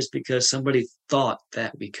there is because somebody thought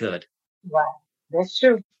that we could. Right. That's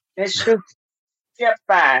true. That's true. Step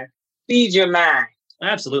 5, feed your mind.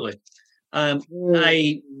 Absolutely.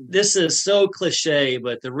 This is so cliche,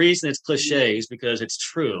 but the reason it's cliche is because it's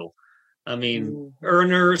true. I mean,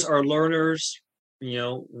 earners are learners,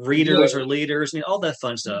 readers are leaders, all that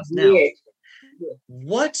fun stuff. Now,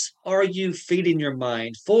 what are you feeding your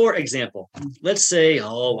mind? For example, let's say,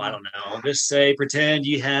 pretend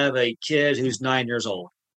you have a kid who's 9 years old.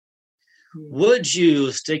 Would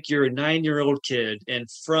you stick your 9-year-old kid in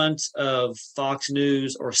front of Fox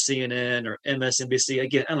News or CNN or MSNBC?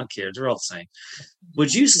 Again, I don't care. They're all the same.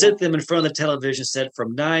 Would you sit them in front of the television set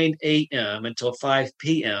from 9 a.m. until 5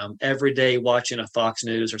 p.m. every day watching a Fox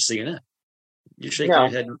News or CNN? You're shaking your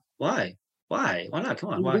head. Why? Why not? Come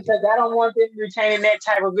on. Why? Because I don't want them retaining that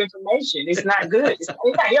type of information. It's not good. It's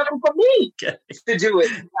not helpful for me to do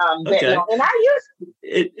it. And I use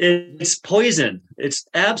it. It's poison. It's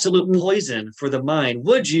absolute poison for the mind.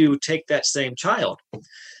 Would you take that same child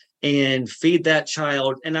and feed that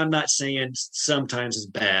child? And I'm not saying sometimes it's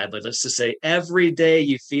bad, but let's just say every day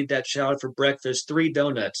you feed that child for breakfast 3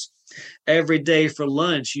 donuts. Every day for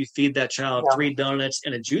lunch, you feed that child 3 donuts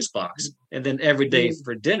and a juice box. And then every day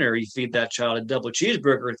for dinner, you feed that child a double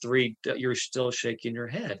cheeseburger, 3. You're still shaking your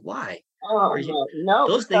head. Why? No,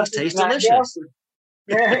 those things taste delicious.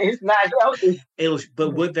 Yeah, it's not healthy.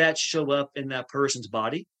 But would that show up in that person's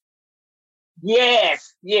body?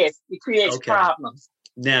 Yes. It creates problems.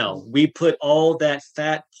 Now, we put all that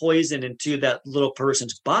fat poison into that little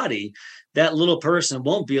person's body. That little person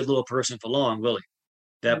won't be a little person for long, will he?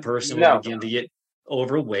 That person will begin to get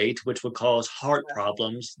overweight, which would cause heart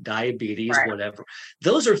problems, diabetes, whatever.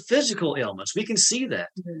 Those are physical ailments. We can see that.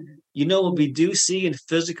 You know what we do see in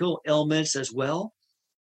physical ailments as well?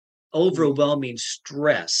 Overwhelming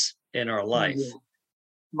stress in our life.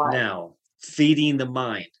 Now, feeding the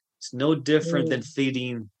mind. It's no different than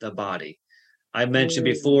feeding the body. I mentioned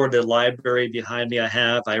before the library behind me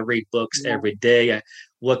I read books every day.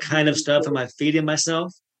 What kind of stuff am I feeding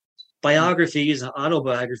myself? Biographies and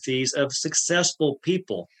autobiographies of successful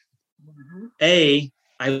people. A,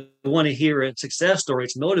 I want to hear a success story.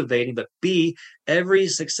 It's motivating. But B, every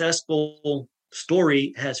successful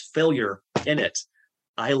story has failure in it.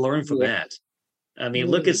 I learned from that. I mean,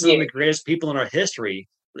 look at some of the greatest people in our history.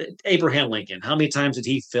 Abraham Lincoln. How many times did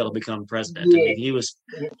he fail to become president? I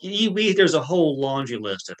mean, there's a whole laundry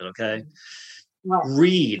list of it, okay?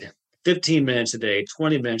 Read 15 minutes a day,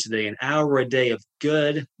 20 minutes a day, an hour a day of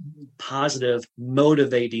good, positive,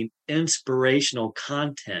 motivating, inspirational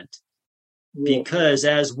content. Because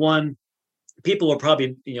people are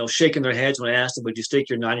probably, shaking their heads when I asked them, would you stick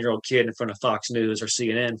your 9-year-old kid in front of Fox News or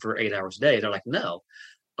CNN for 8 hours a day? They're like, no.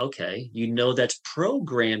 Okay, that's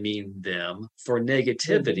programming them for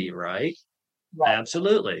negativity, right?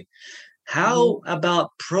 Absolutely. How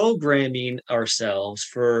about programming ourselves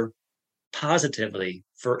for positivity,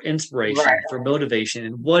 for inspiration, for motivation?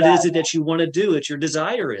 And what is it that you want to do, that your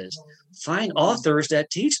desire is? Find authors that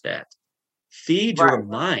teach that. Feed your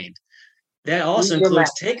mind. That also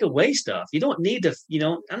includes take away stuff. You don't need to,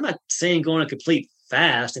 I'm not saying go on a complete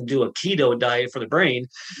fast and do a keto diet for the brain.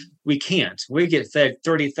 We can't. We get fed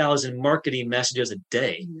 30,000 marketing messages a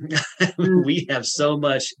day. We have so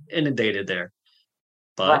much inundated there.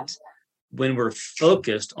 But when we're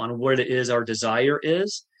focused on what it is our desire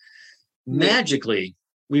is, magically,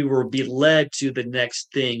 we will be led to the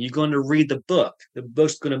next thing. You're going to read the book. The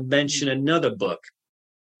book's going to mention another book.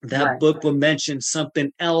 That book will mention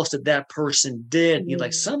something else that person did. You're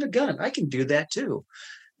like, son of a gun, I can do that too.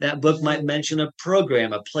 That book might mention a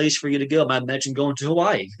program, a place for you to go. It might mention going to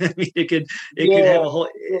Hawaii. I mean, it could have a whole.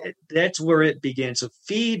 That's where it begins. So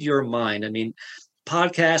feed your mind. I mean,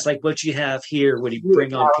 podcasts like what you have here, when you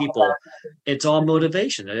bring on people, it's all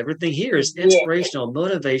motivation. Everything here is inspirational,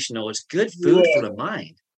 motivational. It's good food for the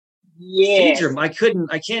mind. Feed your. I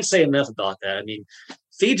can't say enough about that. I mean,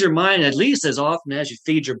 feed your mind at least as often as you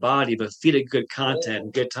feed your body, but feed it good content,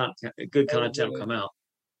 and good content will come out.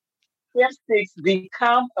 Step 6,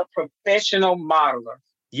 become a professional modeler.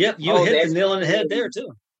 Yep, you hit the nail on the head there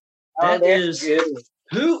too. That is good.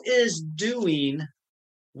 Who is doing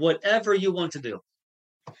whatever you want to do.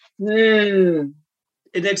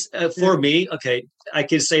 It's for me. Okay, I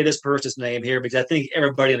can say this person's name here because I think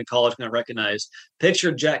everybody in the college is going to recognize.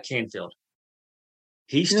 Picture Jack Canfield.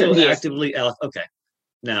 He's still actively out. Okay,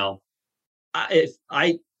 now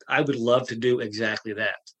I would love to do exactly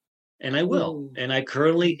that. And I will. And I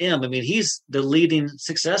currently am. I mean, he's the leading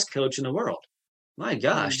success coach in the world. My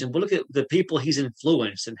gosh. And we'll look at the people he's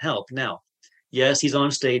influenced and helped. Now, yes, he's on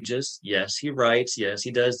stages. Yes, he writes. Yes, he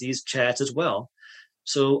does these chats as well.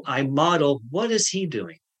 So I model, what is he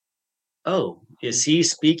doing? Oh, is he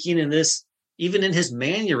speaking in this? Even in his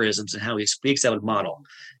mannerisms and how he speaks, I would model.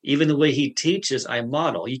 Even the way he teaches, I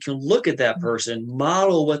model. You can look at that person,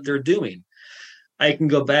 model what they're doing. I can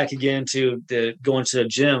go back again to going to the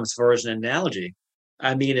gym as far as an analogy.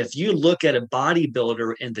 I mean, if you look at a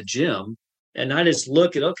bodybuilder in the gym, and I just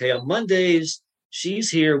look at, okay, on Mondays,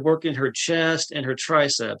 she's here working her chest and her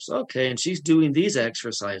triceps. Okay, and she's doing these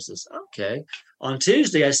exercises. Okay. On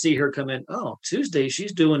Tuesday, I see her come in. Oh, Tuesday,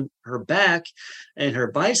 she's doing her back and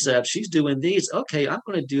her biceps. She's doing these. Okay, I'm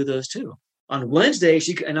going to do those too. On Wednesday,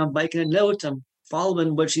 and I'm making a note. I'm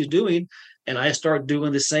following what she's doing, and I start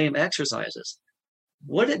doing the same exercises.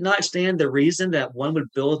 Would it not stand the reason that one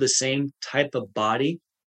would build the same type of body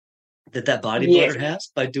that bodybuilder has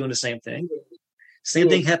by doing the same thing? Same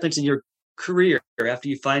thing happens in your career after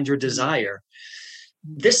you find your desire.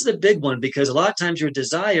 This is a big one because a lot of times your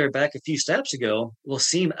desire back a few steps ago will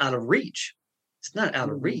seem out of reach. It's not out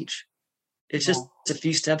of Mm-hmm. reach. It's Yeah. just a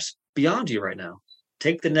few steps beyond you right now.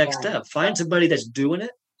 Take the next Right. step. Find somebody that's doing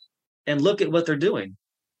it and look at what they're doing.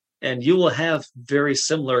 And you will have very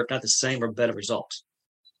similar, if not the same or better results.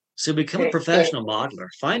 So become a professional modeler.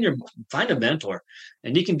 Find a mentor.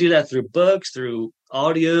 And you can do that through books, through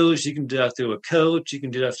audios, you can do that through a coach, you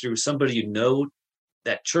can do that through somebody you know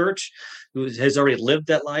that church who has already lived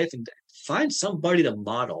that life, and find somebody to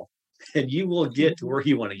model, and you will get to where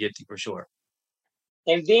you want to get to for sure.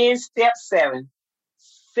 And then step 7,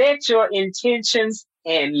 set your intentions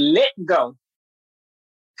and let go.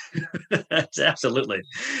 That's absolutely.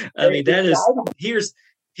 I mean, that is, here's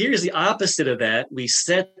the opposite of that. We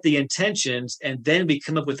set the intentions and then we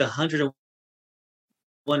come up with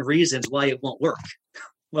 101 reasons why it won't work.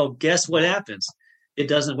 Well, guess what happens? It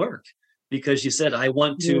doesn't work because you said, I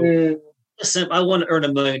want to earn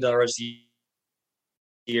 $1 million a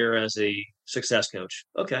year as a success coach.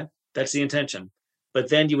 Okay, that's the intention. But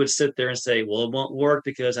then you would sit there and say, well, it won't work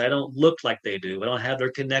because I don't look like they do. I don't have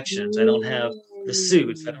their connections. I don't have the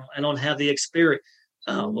suits. I don't have the experience.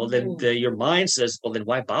 Oh, well, then your mind says, well, then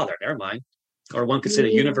why bother? Never mind. Or one could say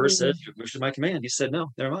the universe says, you're moved to my command. You said,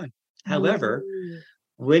 no, never mind. However,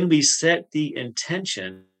 when we set the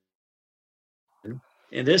intention,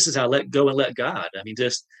 and this is how let go and let God. I mean,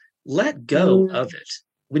 just let go of it.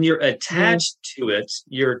 When you're attached to it,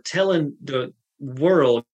 you're telling the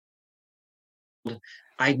world,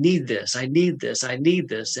 I need this, I need this, I need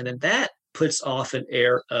this. And then that puts off an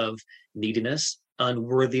air of neediness,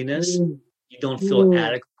 unworthiness. You don't feel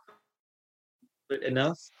adequate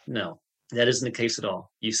enough. No, that isn't the case at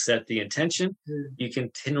all. You set the intention, you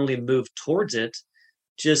continually move towards it,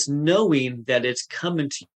 just knowing that it's coming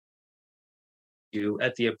to you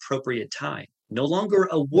at the appropriate time. No longer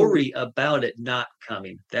a worry about it not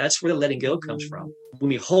coming. That's where the letting go comes from. When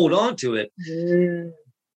we hold on to it,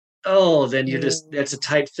 then that's a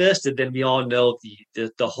tight fist. And then we all know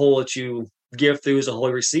the hole that you give through is a hole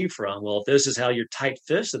you receive from. Well, if this is how you're tight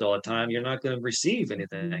fisted all the time, you're not going to receive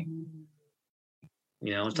anything.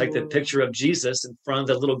 It's like the picture of Jesus in front of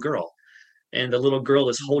the little girl, and the little girl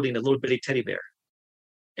is holding a little bitty teddy bear.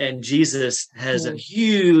 And Jesus has a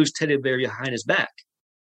huge teddy bear behind his back.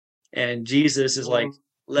 And Jesus is like,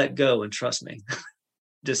 let go and trust me.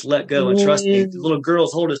 Just let go and trust me. The little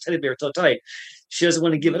girl's holding his teddy bear so tight. She doesn't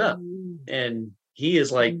want to give it up. And he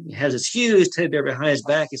is like, has this huge teddy bear behind his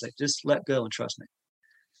back. He's like, just let go and trust me.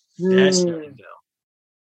 That's letting go.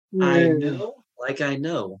 I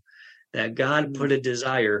know that God put a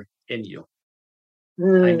desire in you.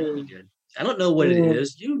 I know he did. I don't know what it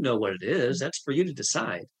is. You know what it is. That's for you to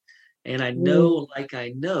decide. And I know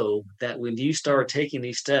that when you start taking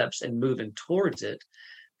these steps and moving towards it,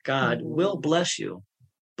 God will bless you,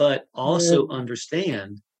 but also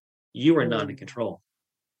understand you are not in control.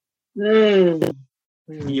 You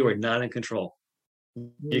are not in control.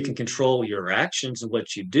 You can control your actions and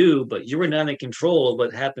what you do, but you are not in control of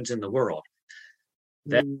what happens in the world.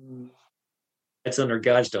 That's under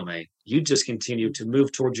God's domain. You just continue to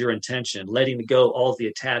move towards your intention, letting go all the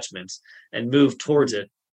attachments and move towards it.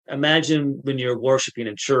 Imagine when you're worshiping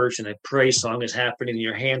in church and a praise song is happening and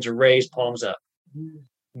your hands are raised, palms up,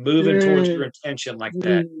 moving towards your intention like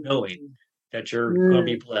that, knowing that you're going to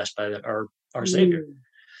be blessed by our Savior.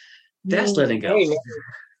 That's letting go.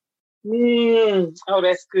 Oh,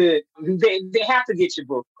 that's good. They have to get your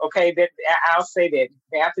book. Okay, I'll say that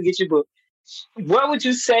they have to get your book. What would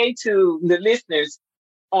you say to the listeners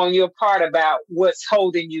on your part about what's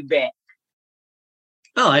holding you back?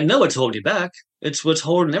 Oh, I know what's holding you back. It's what's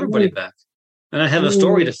holding everybody back. And I have a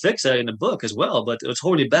story to fix that in the book as well. But what's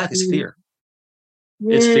holding you back is fear.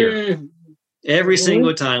 It's fear. Every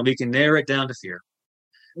single time we can narrow it down to fear.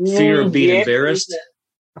 Fear of being embarrassed.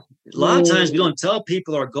 A lot of times we don't tell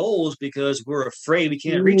people our goals because we're afraid we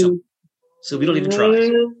can't reach them. So we don't even try.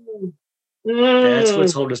 That's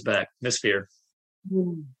what's holding us back. This fear.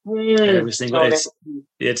 Every single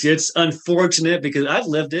it's unfortunate because I've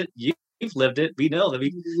lived it. You've lived it. We know that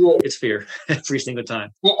it's fear every single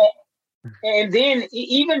time. And then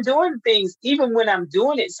even doing things, even when I'm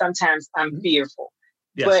doing it, sometimes I'm fearful.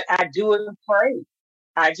 Yes. But I do it afraid.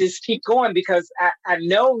 I just keep going because I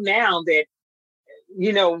know now that,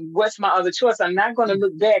 what's my other choice? I'm not going to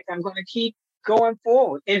look back. I'm going to keep going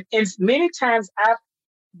forward. And many times I've,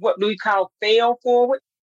 what do we call, fail forward?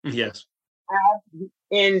 Yes.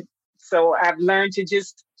 And so I've learned to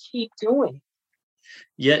just keep doing it.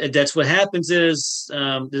 Yeah, that's what happens is,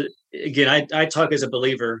 again, I talk as a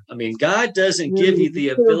believer. I mean, God doesn't give you the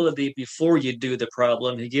ability before you do the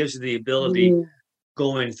problem. He gives you the ability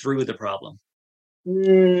going through the problem.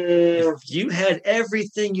 If you had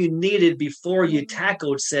everything you needed before you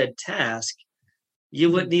tackled said task,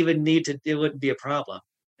 you wouldn't even need to, it wouldn't be a problem.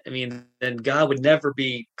 I mean, then God would never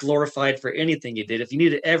be glorified for anything you did. If you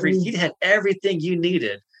needed if you had everything you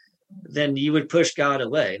needed, then you would push God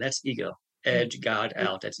away. That's ego. Edge God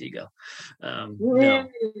out. That's ego. No,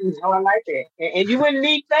 Oh, I like that. And you wouldn't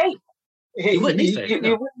need faith. you wouldn't need faith. You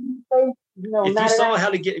No. wouldn't need faith. No, If you not at saw all. how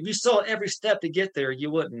to get, if you saw every step to get there, you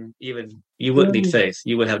wouldn't need faith.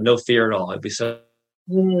 You would have no fear at all. It'd be so,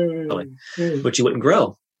 but you wouldn't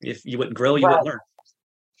grow. If you wouldn't grow, you Right, wouldn't learn.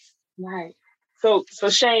 right. So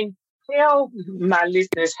Shane, tell my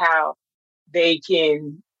listeners how they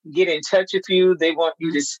can get in touch with you. They want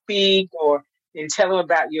you to speak, or and tell them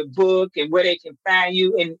about your book and where they can find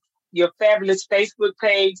you and your fabulous Facebook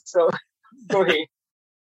page. So go ahead.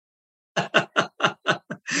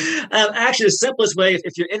 Actually, the simplest way,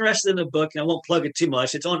 if you're interested in the book, and I won't plug it too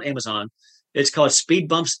much, it's on Amazon. It's called Speed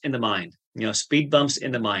Bumps in the Mind. Speed Bumps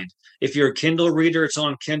in the Mind. If you're a Kindle reader, it's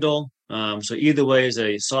on Kindle. So either way is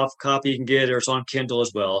a soft copy you can get, or it's on Kindle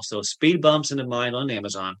as well. So Speed Bumps in the Mind on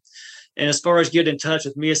Amazon. And as far as getting in touch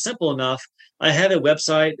with me, it's simple enough. I have a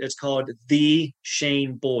website. It's called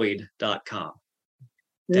theshaneboyd.com.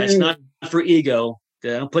 That's not for ego. I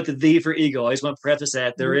don't put the for ego. I just want to preface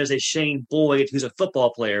that there is a Shane Boyd who's a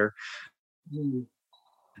football player,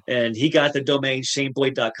 and he got the domain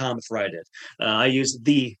shaneboyd.com before I did. I use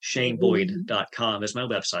theshaneboyd.com as my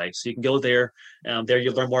website. So you can go there. There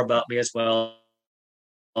you'll learn more about me as well,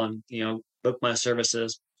 on, book my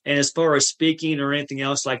services. And as far as speaking or anything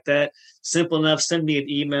else like that, simple enough, send me an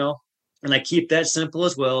email. And I keep that simple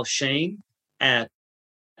as well,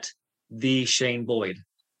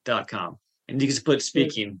 Shane@theshaneboyd.com. And you can just put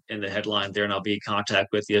speaking in the headline there, and I'll be in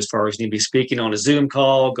contact with you as far as you need to be speaking on a Zoom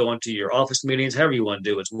call, going to your office meetings, however you want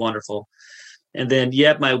to do. It's wonderful. And then,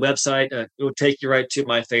 my website, it will take you right to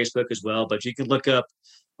my Facebook as well. But you can look up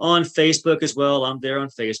on Facebook as well. I'm there on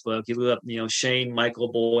Facebook. You look up, Shane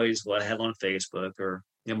Michael Boys, what I have on Facebook, or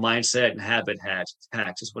Mindset and Habit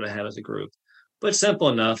Hacks is what I have as a group. But simple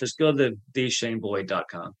enough. Just go to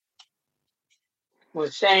theshaneboyd.com. Well,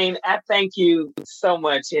 Shane, I thank you so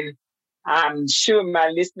much. And I'm sure my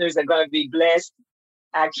listeners are going to be blessed.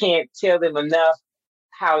 I can't tell them enough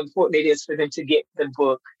how important it is for them to get the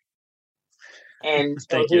book. And so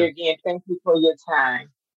Thank here you. again, thank you for your time.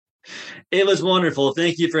 It was wonderful.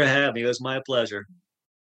 Thank you for having me. It was my pleasure.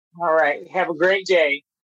 All right. Have a great day.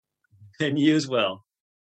 And you as well.